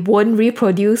that they won't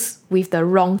reproduce with the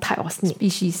wrong type of snake.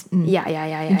 Species. Yeah.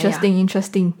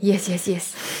 Interesting. Yes.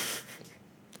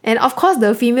 And of course,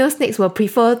 the female snakes will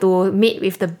prefer to mate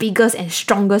with the biggest and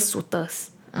strongest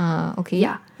suitors. Okay.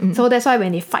 Yeah. So that's why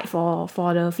when they fight for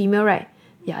the female, right?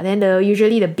 Yeah, then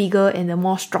usually the bigger and the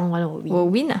more strong one will win. Will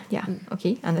win. Yeah.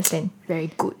 Okay, understand. Very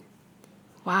good.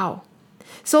 Wow.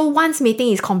 So once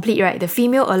mating is complete, right, the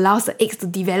female allows the eggs to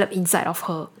develop inside of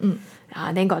her.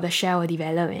 Then got the shell will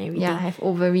develop and everything. Yeah, have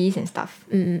ovaries and stuff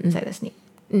inside the snake.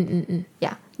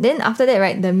 Yeah. Then after that,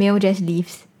 right, the male just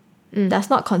leaves. Does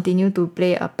not continue to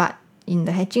play a part in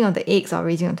the hatching of the eggs or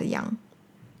raising of the young.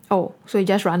 Oh, so it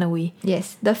just run away.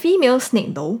 Yes. The female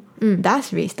snake, though,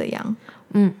 does raise the young.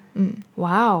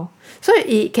 Wow. So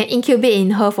it can incubate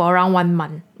in her for around 1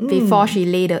 month before she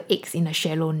lay the eggs in a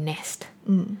shallow nest.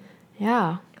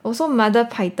 Yeah. Also, mother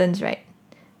pythons, right,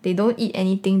 they don't eat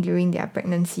anything during their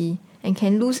pregnancy and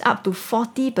can lose up to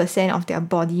 40% of their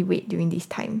body weight during this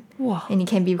time. Wow. And it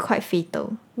can be quite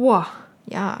fatal. Wow.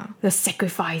 Yeah. The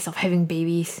sacrifice of having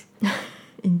babies.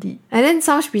 Indeed. And then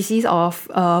some species of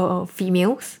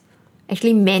females,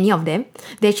 actually many of them,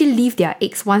 they actually leave their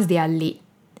eggs once they are laid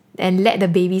and let the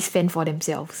babies fend for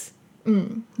themselves.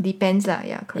 Depends lah.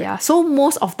 Yeah, correct. Yeah, so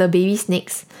most of the baby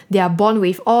snakes, they are born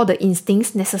with all the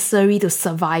instincts necessary to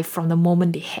survive from the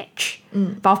moment they hatch.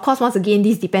 But of course, once again,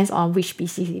 this depends on which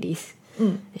species it is.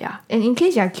 Yeah. And in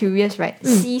case you're curious, right,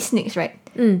 sea snakes, right,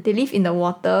 they live in the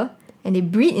water and they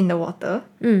breed in the water,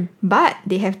 but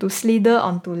they have to slither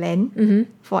onto land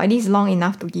for at least long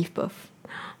enough to give birth.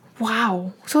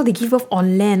 Wow. So they give birth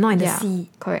on land, not in the Yeah, sea.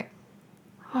 correct.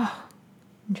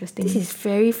 Interesting. This is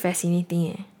very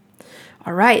fascinating.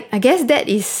 Alright, I guess that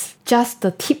is just the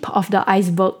tip of the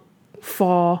iceberg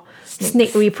for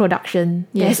snake reproduction.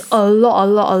 Yes. There's a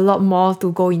lot more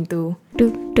to go into.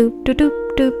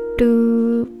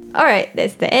 Alright,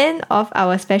 that's the end of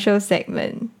our special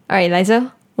segment. Alright,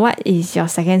 Liza, what is your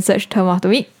second search term of the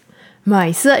week?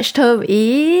 My search term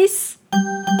is...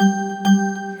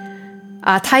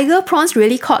 Are tiger prawns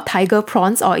really called tiger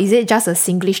prawns, or is it just a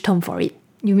Singlish term for it?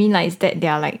 You mean like is that they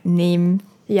are like name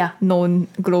Yeah. known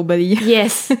globally?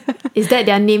 Yes. Is that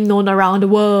their name known around the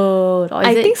world? Or is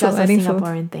I it think so, just a I think so.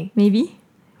 Singaporean thing? Maybe.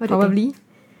 What do you Probably.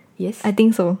 Yes. I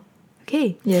think so.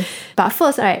 Okay. Yes. But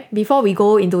first, right, before we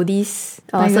go into this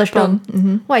Tiger search prawn.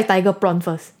 term, what is tiger prawn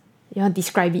first? You want to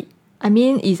describe it? I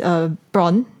mean, it's a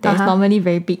prawn that's normally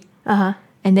very big. Uh-huh.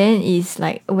 And then it's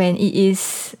like when it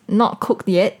is not cooked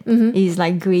yet, it's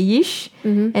like grayish.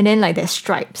 And then like there's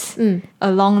stripes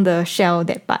along the shell,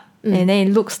 that part. And then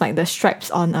it looks like the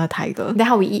stripes on a tiger. Then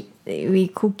how we eat? We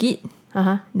cook it.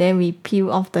 Uh-huh. Then we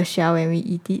peel off the shell and we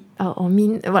eat it. I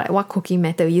mean, what cooking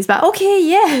method we use? But okay,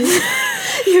 yes.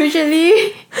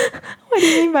 Usually, What do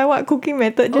you mean by what cooking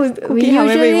method? Just cook we it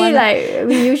however you usually want.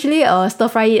 we usually stir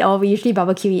fry it, or we usually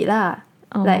barbecue it lah.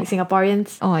 Like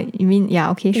Singaporeans. Oh, you mean, yeah,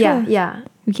 okay, sure. Yeah.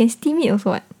 We can steam it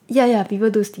also, what? Yeah, people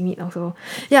do steam it also.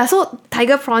 Yeah, so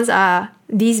tiger prawns are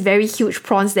these very huge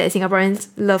prawns that Singaporeans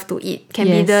love to eat. Can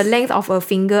be the length of a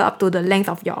finger up to the length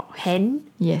of your hand.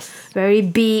 Yes. Very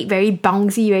big, very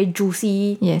bouncy, very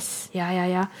juicy. Yes.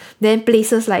 Yeah. Then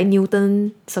places like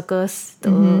Newton Circus,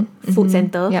 the food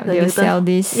center. Yeah, the they will Newton, sell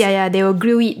this. Yeah, they will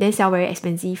grill it, then sell very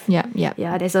expensive. Yeah.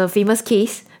 Yeah, there's a famous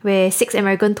case where 6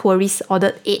 American tourists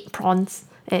ordered 8 prawns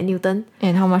at Newton.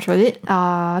 And how much was it?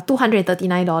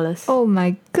 $239. Oh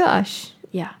my gosh.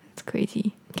 Yeah. It's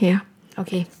crazy. Okay.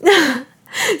 Okay.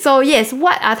 So yes,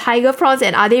 what are tiger prawns,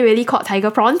 and are they really called tiger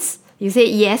prawns? You say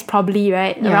yes, probably,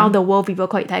 right? Yeah. Around the world, people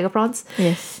call it tiger prawns.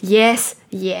 Yes.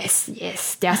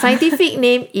 Yes. Their scientific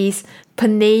name is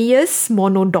Penaeus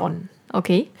monodon.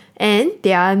 Okay. And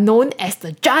they are known as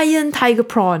the giant tiger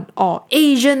prawn or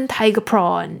Asian tiger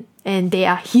prawn. And they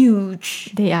are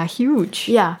huge. They are huge.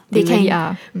 Yeah, they really can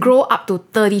are. grow up to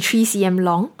 33 cm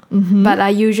long, but are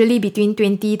usually between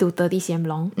 20 to 30 cm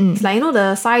long. It's like,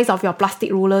 the size of your plastic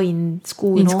ruler in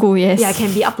school. In school, yes. Yeah, it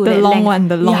can be up to The that long length. one,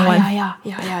 the long one. Yeah.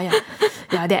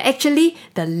 Yeah, they're actually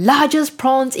the largest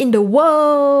prawns in the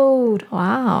world.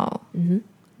 Wow.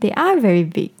 They are very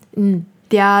big.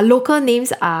 Their local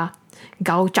names are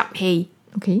Gao Chap Hei.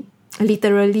 Okay.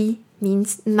 Literally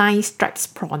means 9 stripes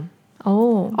prawn.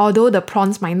 Oh. Although the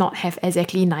prawns might not have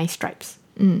exactly 9 stripes.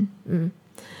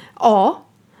 Or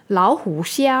老虎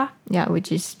虾. Yeah,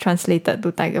 which is translated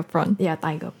to tiger prawn. Yeah,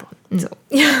 tiger prawn.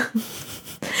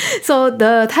 So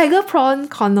the tiger prawn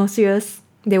connoisseurs,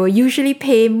 they will usually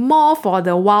pay more for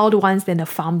the wild ones than the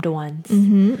farmed ones.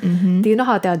 Do you know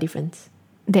how to tell the difference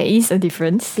There is a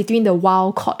difference. between the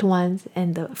wild caught ones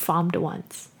and the farmed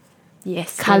ones?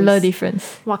 Yes. there Color is.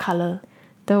 difference. What color?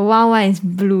 The wild one is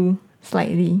blue,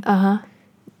 slightly.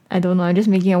 I don't know. I'm just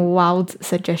making a wild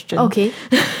suggestion. Okay.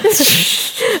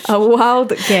 A wild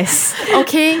guess.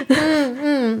 Okay.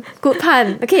 Good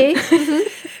pun. Okay.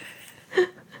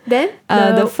 Then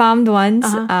The farmed ones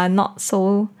are not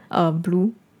so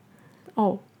blue.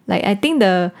 oh, Like I think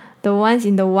the ones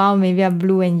in the wild maybe are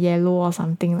blue and yellow or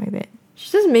something like that.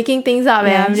 she's just making things up.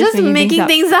 Yeah, I'm I'm just just making making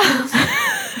things up.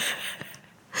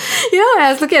 When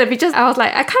I was looking at the pictures, I was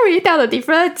like, I can't really tell the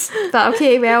difference. But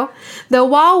okay, well, the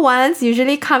wild ones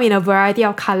usually come in a variety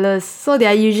of colors. So they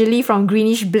are usually from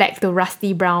greenish black to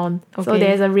rusty brown. So Okay.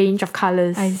 there's a range of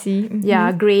colors. I see.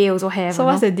 Yeah, grey also have. So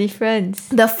what's the difference?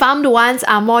 The farmed ones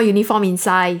are more uniform in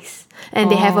size. And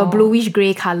they have a bluish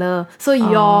grey color. So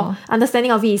your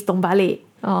understanding of it is tongbale.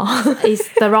 Oh. It's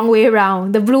the wrong way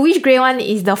around. The bluish grey one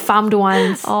is the farmed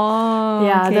ones. Oh.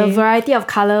 Yeah, okay. the variety of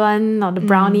colour one, or the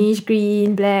brownish,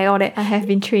 green, black, all that. I have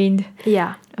been trained.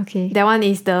 Yeah. Okay. That one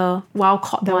is the wild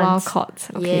caught The ones. wild caught.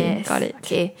 Okay, Yes. got it.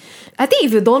 Okay. I think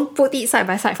if you don't put it side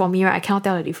by side for me, right, I cannot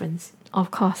tell the difference.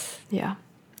 Of course. Yeah.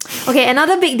 Okay,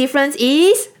 another big difference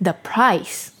is the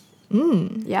price.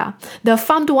 Yeah. The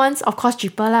farmed ones, of course,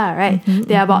 cheaper lah, right?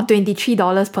 They're about $23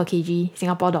 per kg,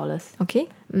 Singapore dollars. Okay.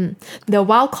 The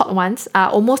wild caught ones are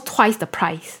almost twice the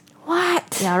price.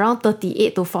 What? Yeah, around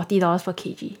 $38 to $40 per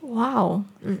kg. Wow.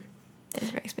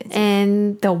 That's very expensive.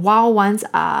 And the wild ones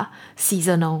are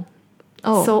seasonal.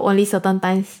 Oh. So only certain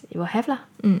times it will have lah.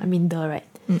 I mean, right?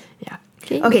 Yeah.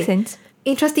 Okay, Okay. makes sense.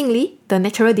 Interestingly, the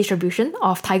natural distribution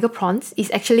of tiger prawns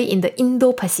is actually in the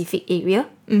Indo-Pacific area,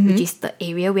 which is the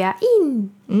area we are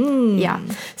in. Yeah.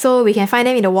 So we can find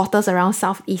them in the waters around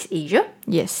Southeast Asia.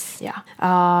 Yes. Yeah.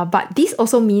 But this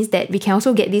also means that we can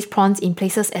also get these prawns in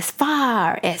places as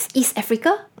far as East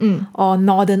Africa or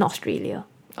Northern Australia.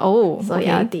 Oh, So okay.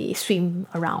 yeah, they swim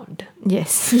around.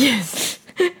 Yes. Yes.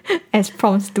 As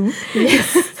prawns do.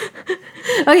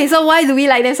 Okay, so why do we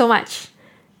like them so much?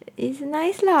 It's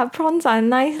nice lah. Prawns are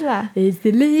nice lah. It's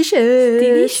delicious.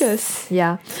 Delicious.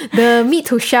 Yeah. The meat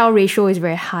to shell ratio is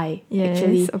very high, Yes,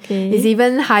 actually. okay. It's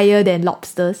even higher than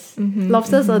lobsters.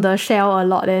 Lobsters are the shell a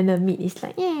lot, then the meat is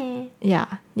like, Yeah.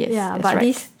 Yes. yeah. that's But right.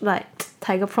 this, like,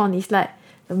 tiger prawn is like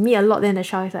the meat a lot, then the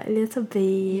shell is like a little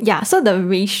bit. Yeah, so the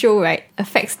ratio, right,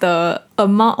 affects the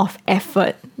amount of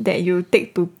effort that you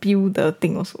take to peel the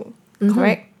thing also.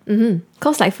 Correct?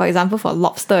 Because like for example for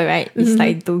lobster, right, it's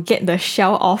like to get the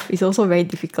shell off is also very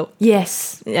difficult.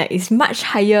 Yes. Yeah, it's much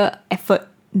higher effort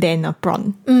than a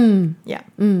prawn. Yeah.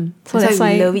 So that's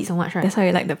why we love it so much, right? That's why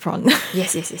we like the prawn.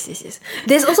 Yes.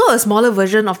 There's also a smaller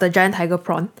version of the giant tiger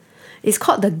prawn. It's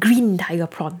called the green tiger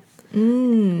prawn.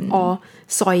 Or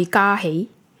soi ka hei.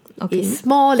 Okay. It's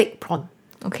small leg prawn.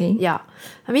 Okay. Yeah.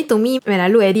 I mean, to me, when I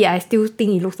look at it, I still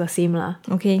think it looks the same lah.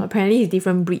 Okay. Apparently, it's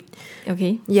different breed.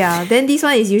 Okay. Yeah. Then this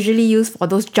one is usually used for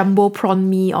those jumbo prawn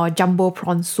mee or jumbo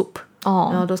prawn soup. Oh.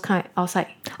 You know, those kind outside.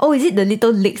 Oh, is it the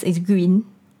little legs is green?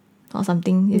 Or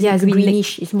something? Is Yeah, it it's green leg?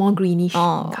 greenish. It's more greenish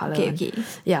Oh, in color. okay.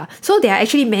 Yeah. So there are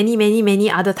actually many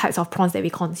other types of prawns that we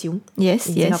consume. Yes,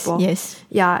 in yes, Singapore. yes.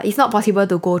 Yeah, it's not possible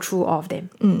to go through all of them.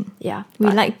 Yeah. We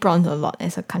but- like prawns a lot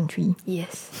as a country.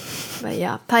 Yes. But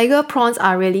yeah, tiger prawns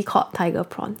are really called tiger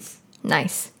prawns.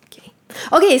 Nice.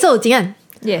 Okay, so Jing'an,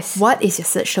 Yes. what is your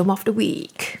search term of the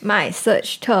week? My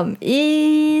search term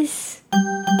is...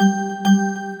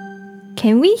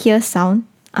 Can we hear sound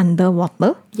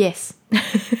underwater? Yes.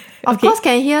 Of course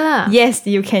can hear lah. Yes,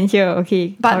 you can hear.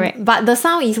 Okay, correct. But the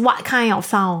sound is what kind of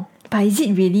sound? But is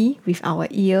it really with our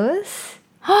ears?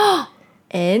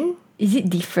 And is it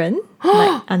different?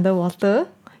 Like underwater?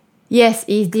 Yes,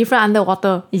 it's different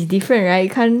underwater. It's different, right? You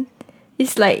can't...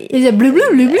 It's like... It's a blue blue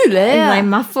blue blue. It's like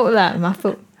muffled lah,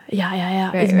 muffled.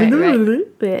 Yeah. Right, It's right, blue right. blue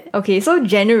blue. Okay, so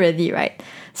generally, right,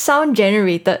 sound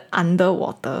generated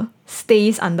underwater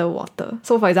stays underwater.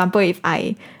 So for example, if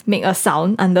I make a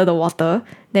sound under the water,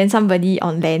 then somebody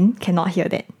on land cannot hear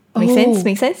that. Make sense?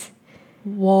 Make sense?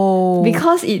 Whoa.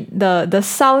 Because the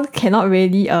sound cannot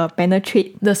really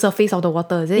penetrate. The surface of the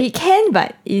water, is it? It can,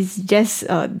 but it's just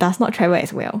does not travel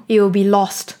as well. It will be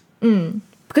lost.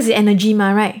 Because it's energy,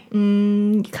 ma, right?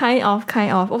 Kind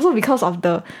of. Also because of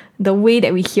the way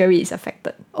that we hear it is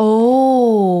affected.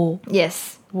 Oh.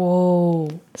 Yes. Whoa.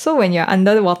 So when you're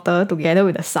under the water together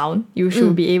with the sound, you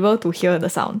should be able to hear the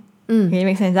sound. Okay,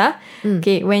 make sense, huh?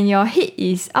 Okay, when your head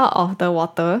is out of the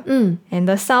water and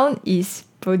the sound is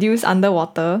produced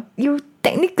underwater, you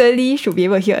technically should be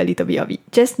able to hear a little bit of it,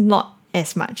 just not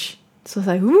as much. So it's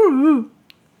like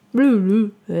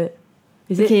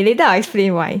is it? Okay, later I'll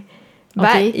explain why.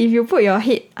 But Okay. if you put your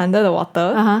head under the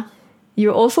water, Uh-huh.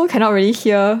 you also cannot really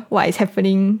hear what is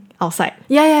happening outside.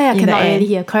 Yeah. In the Cannot air. really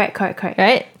hear. Correct.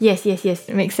 Right? Yes.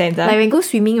 It makes sense, huh? Like when you go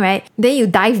swimming, right? Then you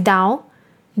dive down.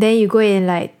 Then you go and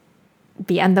like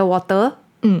be underwater.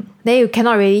 Then you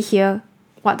cannot really hear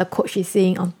what the coach is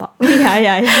saying on top.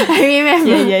 yeah. I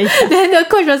remember. Yeah. Then the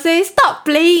coach will say, "Stop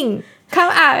playing.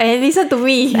 Come up and listen to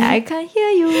me." I can't hear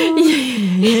you.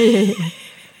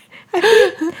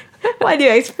 What do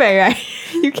you expect, right?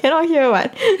 You cannot hear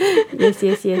what? Yes.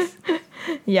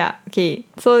 Yeah, okay.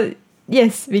 So,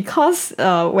 yes, because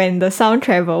when the sound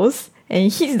travels and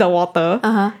it hits the water,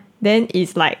 then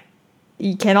it's like,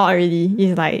 you cannot really,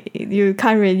 it's like, you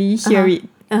can't really hear it.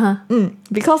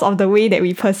 Because of the way that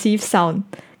we perceive sound.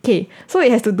 Okay, so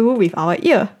it has to do with our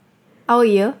ear. Our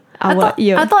ear. Our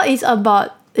ear. I thought it's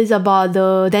about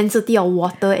the density of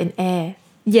water and air.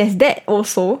 Yes, that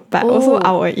also, but also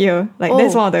our ear. Like,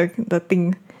 that's one of the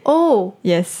thing. Oh.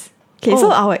 Yes. Okay,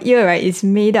 so our ear, right, is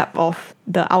made up of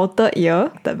the outer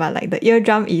ear, but like the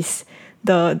eardrum is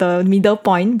the middle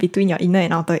point between your inner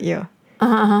and outer ear.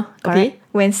 Okay,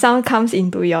 when sound comes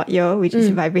into your ear, which is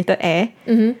vibrated air,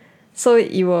 so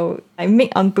it will like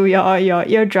make onto your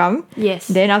eardrum. Yes.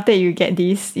 Then after you get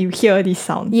this, you hear this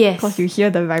sound. Yes. Because you hear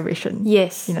the vibration.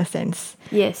 Yes. In a sense.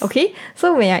 Yes. Okay,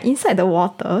 so when you're inside the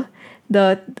water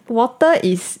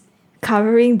is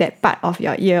covering that part of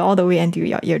your ear all the way into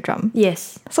your eardrum.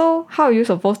 Yes. So how are you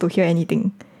supposed to hear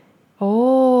anything?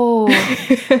 Oh.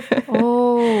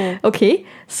 Okay,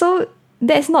 so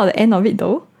that's not the end of it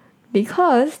though,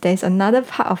 because there's another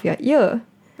part of your ear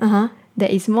that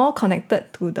is more connected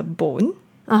to the bone.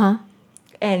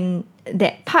 And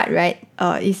that part, right,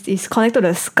 is connected to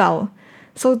the skull.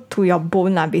 So to your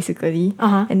bone basically.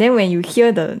 And then when you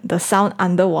hear the sound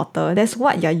underwater, that's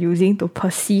what you're using to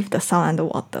perceive the sound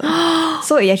underwater.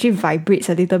 So it actually vibrates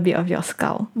a little bit of your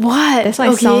skull. What? That's why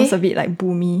it sounds a bit like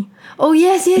boomy. Oh,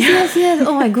 yes.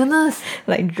 Oh my goodness.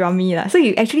 Like drummy lah. So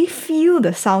you actually feel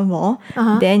the sound more,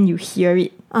 then you hear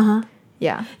it.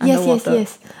 Yeah, underwater.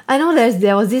 Yes. I know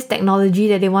there was this technology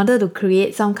that they wanted to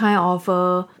create some kind of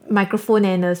a microphone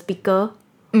and a speaker,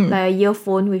 like a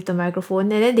earphone with the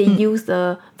microphone, and then they use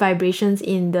the vibrations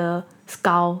in the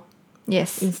skull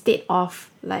Yes. instead of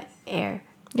like air.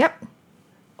 Yep.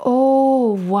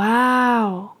 Oh,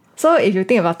 wow. So if you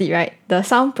think about it, right, the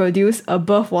sound produced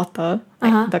above water,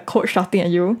 like the coach shouting at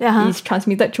you, is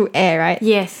transmitted through air, right?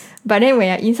 Yes. But then when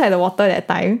you're inside the water that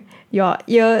time, your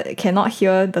ear cannot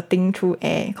hear the thing through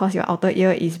air because your outer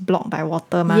ear is blocked by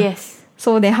water, ma. Yes.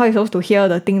 So then how are you supposed to hear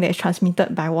the thing that is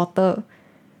transmitted by water?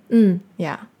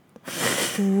 Yeah.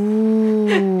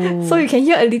 Ooh. So you can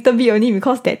hear a little bit only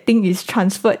because that thing is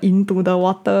transferred into the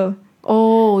water.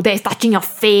 Oh, that is touching your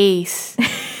face.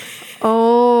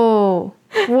 Oh,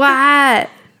 what?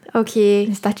 Okay.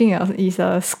 It's touching is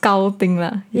a skull thing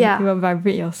lah. Yeah. It will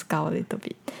vibrate your skull a little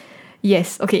bit.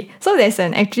 Yes. Okay. So there's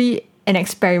actually an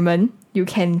experiment you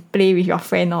can play with your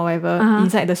friend or whatever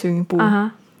inside the swimming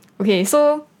pool. Okay.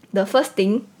 So the first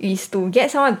thing is to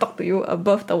get someone to talk to you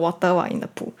above the water while in the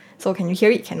pool. So can you hear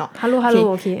it? Cannot.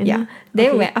 Hello. Okay. Yeah.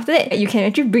 Then when after that you can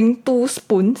actually bring 2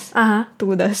 spoons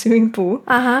to the swimming pool.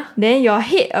 Then your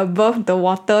head above the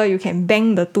water, you can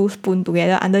bang the 2 spoons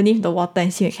together underneath the water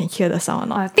and see if you can hear the sound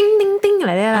or not. Ding ding ding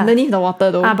like that. Underneath the water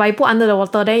though. But you put under the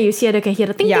water, then you see whether you can hear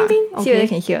the ding ding ding. See whether you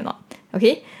can hear or not.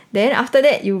 Okay. Then after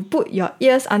that you put your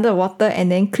ears under the water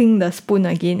and then clink the spoon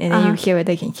again and then you hear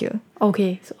whether you can hear.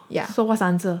 Okay. So what's the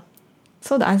answer?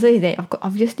 So the answer is that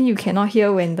obviously you cannot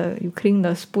hear when you clink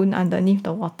the spoon underneath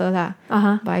the water lah.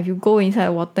 But if you go inside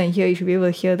the water and hear, you should be able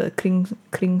to hear the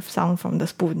clink sound from the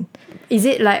spoon. Is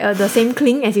it like the same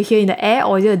clink as you hear in the air,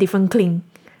 or is it a different clink?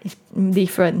 It's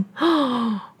different.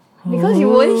 Because you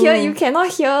won't hear, you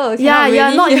cannot hear. Yeah, really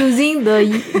you're not hear. using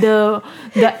the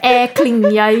air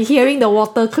clink. Yeah, you're hearing the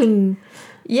water clink.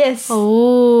 Yes.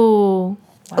 Oh.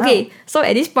 Wow. Okay, so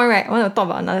at this point, right, I want to talk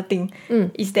about another thing.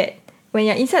 Is that when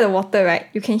you're inside the water, right,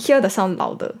 you can hear the sound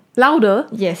louder. Louder?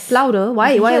 Yes. Louder?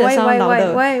 Why? You can hear the sound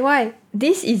louder. Why?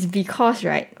 This is because,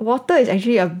 right, water is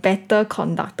actually a better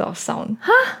conductor of sound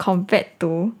compared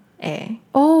to air.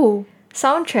 Oh.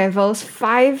 Sound travels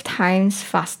 5 times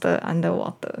faster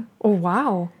underwater. Oh,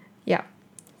 wow. Yeah.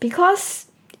 Because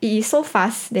it is so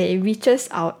fast that it reaches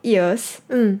our ears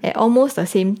at almost the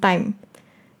same time.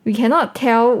 We cannot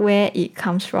tell where it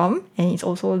comes from, and it's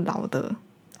also louder.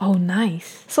 Oh,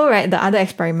 nice. So, right, the other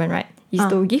experiment, right, is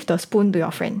to give the spoon to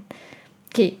your friend.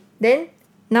 Okay, then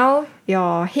now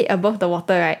your head above the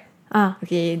water, right?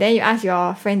 Okay, then you ask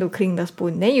your friend to clink the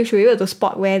spoon. Then you should be able to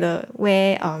spot where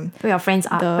your friends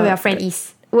are. Where your friend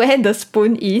is. Where the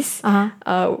spoon is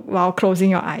while closing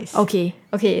your eyes. Okay.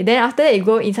 Okay, then after that you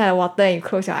go inside the water and you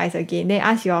close your eyes again. Then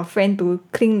ask your friend to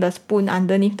clink the spoon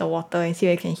underneath the water and see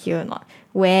whether you can hear or not.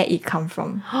 Where it come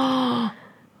from.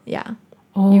 Yeah.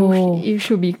 Oh. You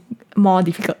should be more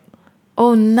difficult.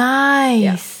 Oh,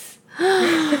 nice.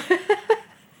 Yeah.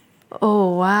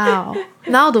 Oh, wow.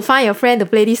 Now to find your friend to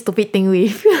play this stupid thing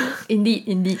with.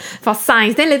 Indeed. For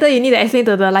science. Then later you need to explain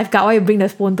to the lifeguard why you bring the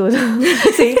spoon to the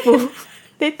swimming pool.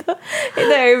 Later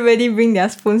everybody bring their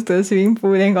spoons to the swimming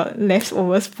pool, then got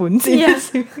leftover spoons in the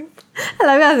swimming pool. The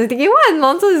lifeguard is thinking, what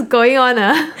nonsense is going on?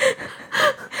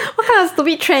 What kind of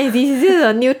stupid trend is this? Is this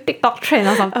a new TikTok trend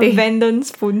or something? Abandoned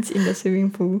spoons in the swimming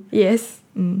pool. Yes.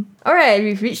 Alright,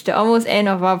 we've reached the almost end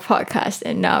of our podcast,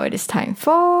 and now it is time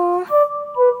for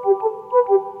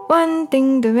one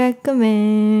thing to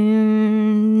recommend.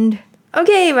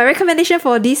 Okay, my recommendation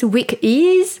for this week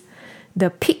is the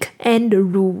Pick and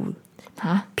Rule.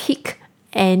 Pick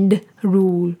and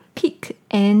Rule. Pick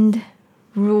and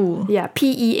Rule. Yeah,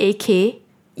 PEAKEND.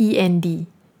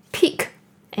 Pick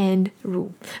and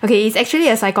Rule. Okay, it's actually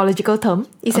a psychological term.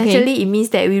 Essentially, it means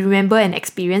that we remember an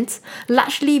experience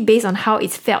largely based on how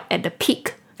it's felt at the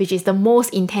peak, which is the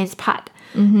most intense part,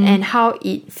 and how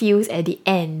it feels at the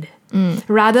end.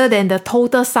 Rather than the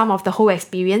total sum of the whole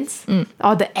experience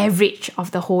or the average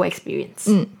of the whole experience.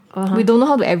 We don't know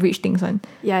how to average things on.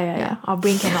 Yeah. Our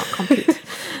brain cannot compute.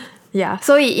 Yeah,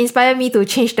 so it inspired me to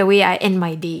change the way I end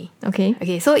my day.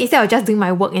 Okay, so instead of just doing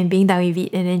my work and being done with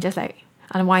it and then just like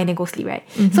unwind and go sleep, right?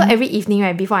 So every evening,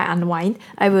 right, before I unwind,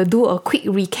 I will do a quick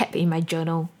recap in my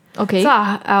journal. Okay. So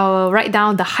I'll write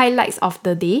down the highlights of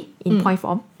the day in point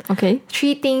form. Okay.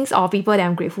 3 things or people that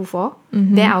I'm grateful for.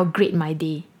 Then I'll grade my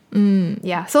day.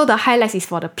 Yeah, so the highlights is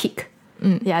for the peak.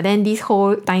 Yeah, then this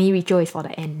whole tiny ritual is for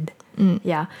the end.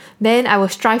 Yeah, then I will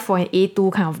strive for an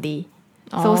A2 kind of day.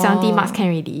 So 70 marks can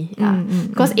already. Yeah,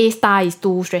 because A star is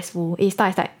too stressful. A star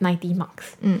is like 90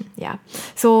 marks. Yeah,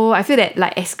 so I feel that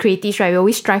like as creatives, right, we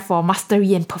always strive for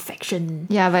mastery and perfection.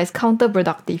 Yeah, but it's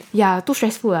counterproductive. Yeah, too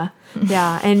stressful.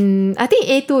 Yeah, and I think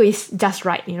A2 is just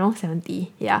right,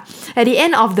 70. Yeah, at the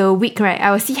end of the week, right,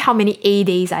 I will see how many A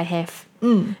days I have.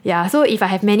 Yeah, so if I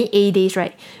have many A days,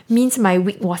 right, means my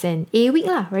week was an A week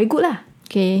lah. Very good lah.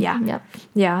 Okay. Yeah. Yep.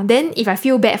 Yeah. Then if I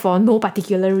feel bad for no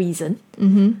particular reason,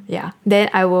 yeah, then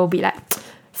I will be like,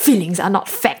 feelings are not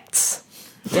facts.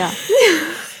 Yeah.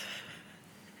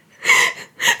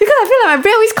 Because I feel like my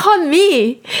brain always con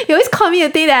me. He always con me to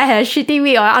think that I had a shitty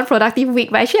week or an unproductive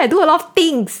week. But actually, I do a lot of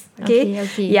things. Okay.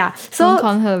 Yeah. So Don't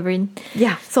con her brain.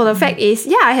 yeah. So the fact is,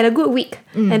 I had a good week.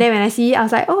 And then when I see it, I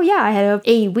was like, oh yeah, I had a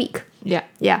A week. Yeah.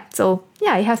 Yeah. So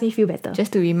yeah, it helps me feel better.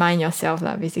 Just to remind yourself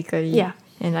lah, basically. Yeah.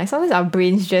 And like sometimes our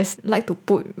brains just like to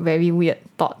put very weird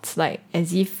thoughts, like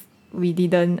as if we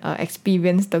didn't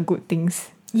experience the good things.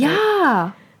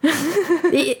 Yeah.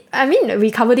 I mean, we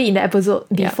covered it in the episode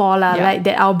before lah, Yeah. like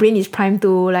that our brain is primed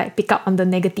to like pick up on the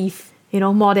negative,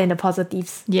 more than the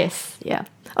positives. Yes. Yeah.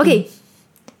 Okay.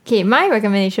 Okay, my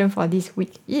recommendation for this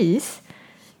week is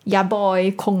Ya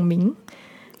Boy Kong Ming.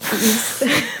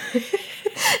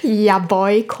 Yeah,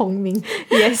 boy, Kong Ming.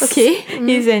 Yes. Okay.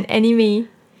 He's an anime.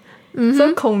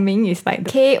 So Kong Ming is like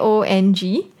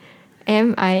KONGMING.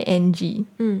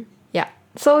 Yeah.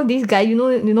 So this guy, you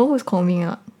know who's Kong Ming or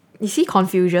not? Is he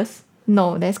Confucius?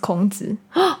 No, that's Kong Zi.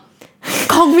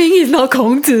 Kong Ming is not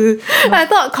Kong Zi. I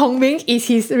thought Kong Ming is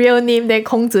his real name, then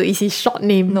Kong Zi is his short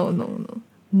name.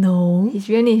 No. His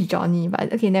real name is Johnny,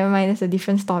 but okay, never mind. That's a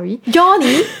different story.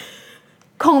 Johnny?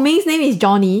 Kong Ming's name is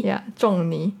Johnny? Yeah,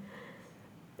 Zhongni.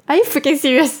 Are you freaking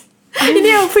serious? You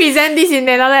need to present this in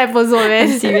another episode,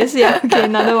 man. Serious? Yeah. Okay,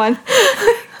 another one.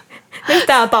 Next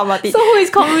time I'll talk about it. So who is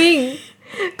Kong Ming?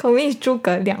 Kong Ming is 诸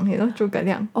葛亮. You know 诸葛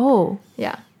亮? Oh.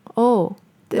 Yeah. Oh.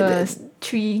 The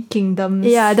three kingdoms.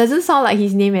 Yeah, it doesn't sound like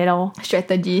his name at all.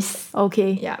 Strategist.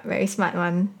 Okay. Yeah, very smart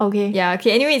one. Okay. Yeah,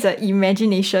 okay. Anyway, it's an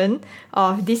imagination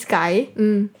of this guy.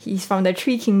 He's from the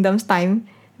Three Kingdoms time.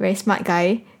 Very smart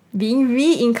guy. Being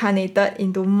reincarnated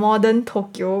into modern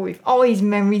Tokyo with all his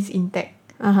memories intact.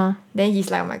 Then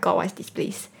he's like, oh my god, what's this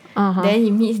place? Then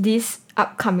he meets this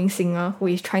upcoming singer who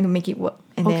is trying to make it work.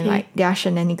 And then like there are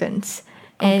shenanigans.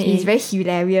 And it's very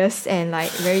hilarious and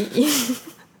like very...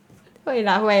 Wait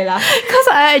lah. Because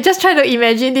I just try to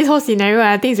imagine this whole scenario and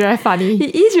I think it's very funny.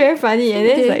 It is very funny and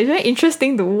then it's very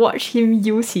interesting to watch him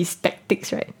use his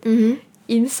tactics, right?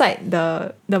 Inside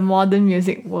the modern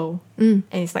music world. And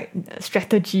it's like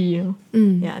strategy,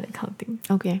 Yeah, that kind of thing.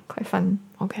 Okay. Quite fun.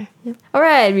 Okay. Yeah.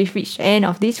 Alright, we've reached the end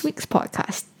of this week's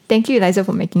podcast. Thank you, Eliza,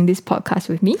 for making this podcast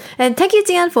with me. And thank you,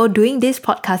 Jian, for doing this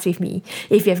podcast with me.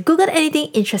 If you have Googled anything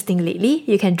interesting lately,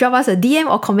 you can drop us a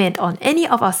DM or comment on any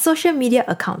of our social media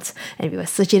accounts, and we will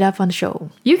search it up on the show.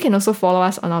 You can also follow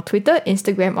us on our Twitter,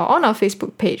 Instagram, or on our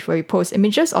Facebook page where we post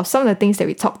images of some of the things that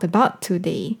we talked about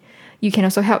today. You can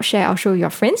also help share our show with your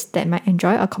friends that might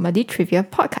enjoy our comedy trivia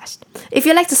podcast. If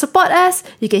you'd like to support us,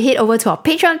 you can head over to our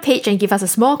Patreon page and give us a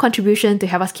small contribution to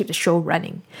help us keep the show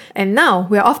running. And now,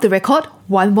 we're off to record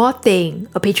One More Thing,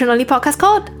 a patron-only podcast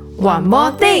called One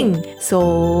More Thing.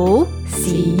 So,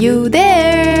 see you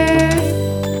there!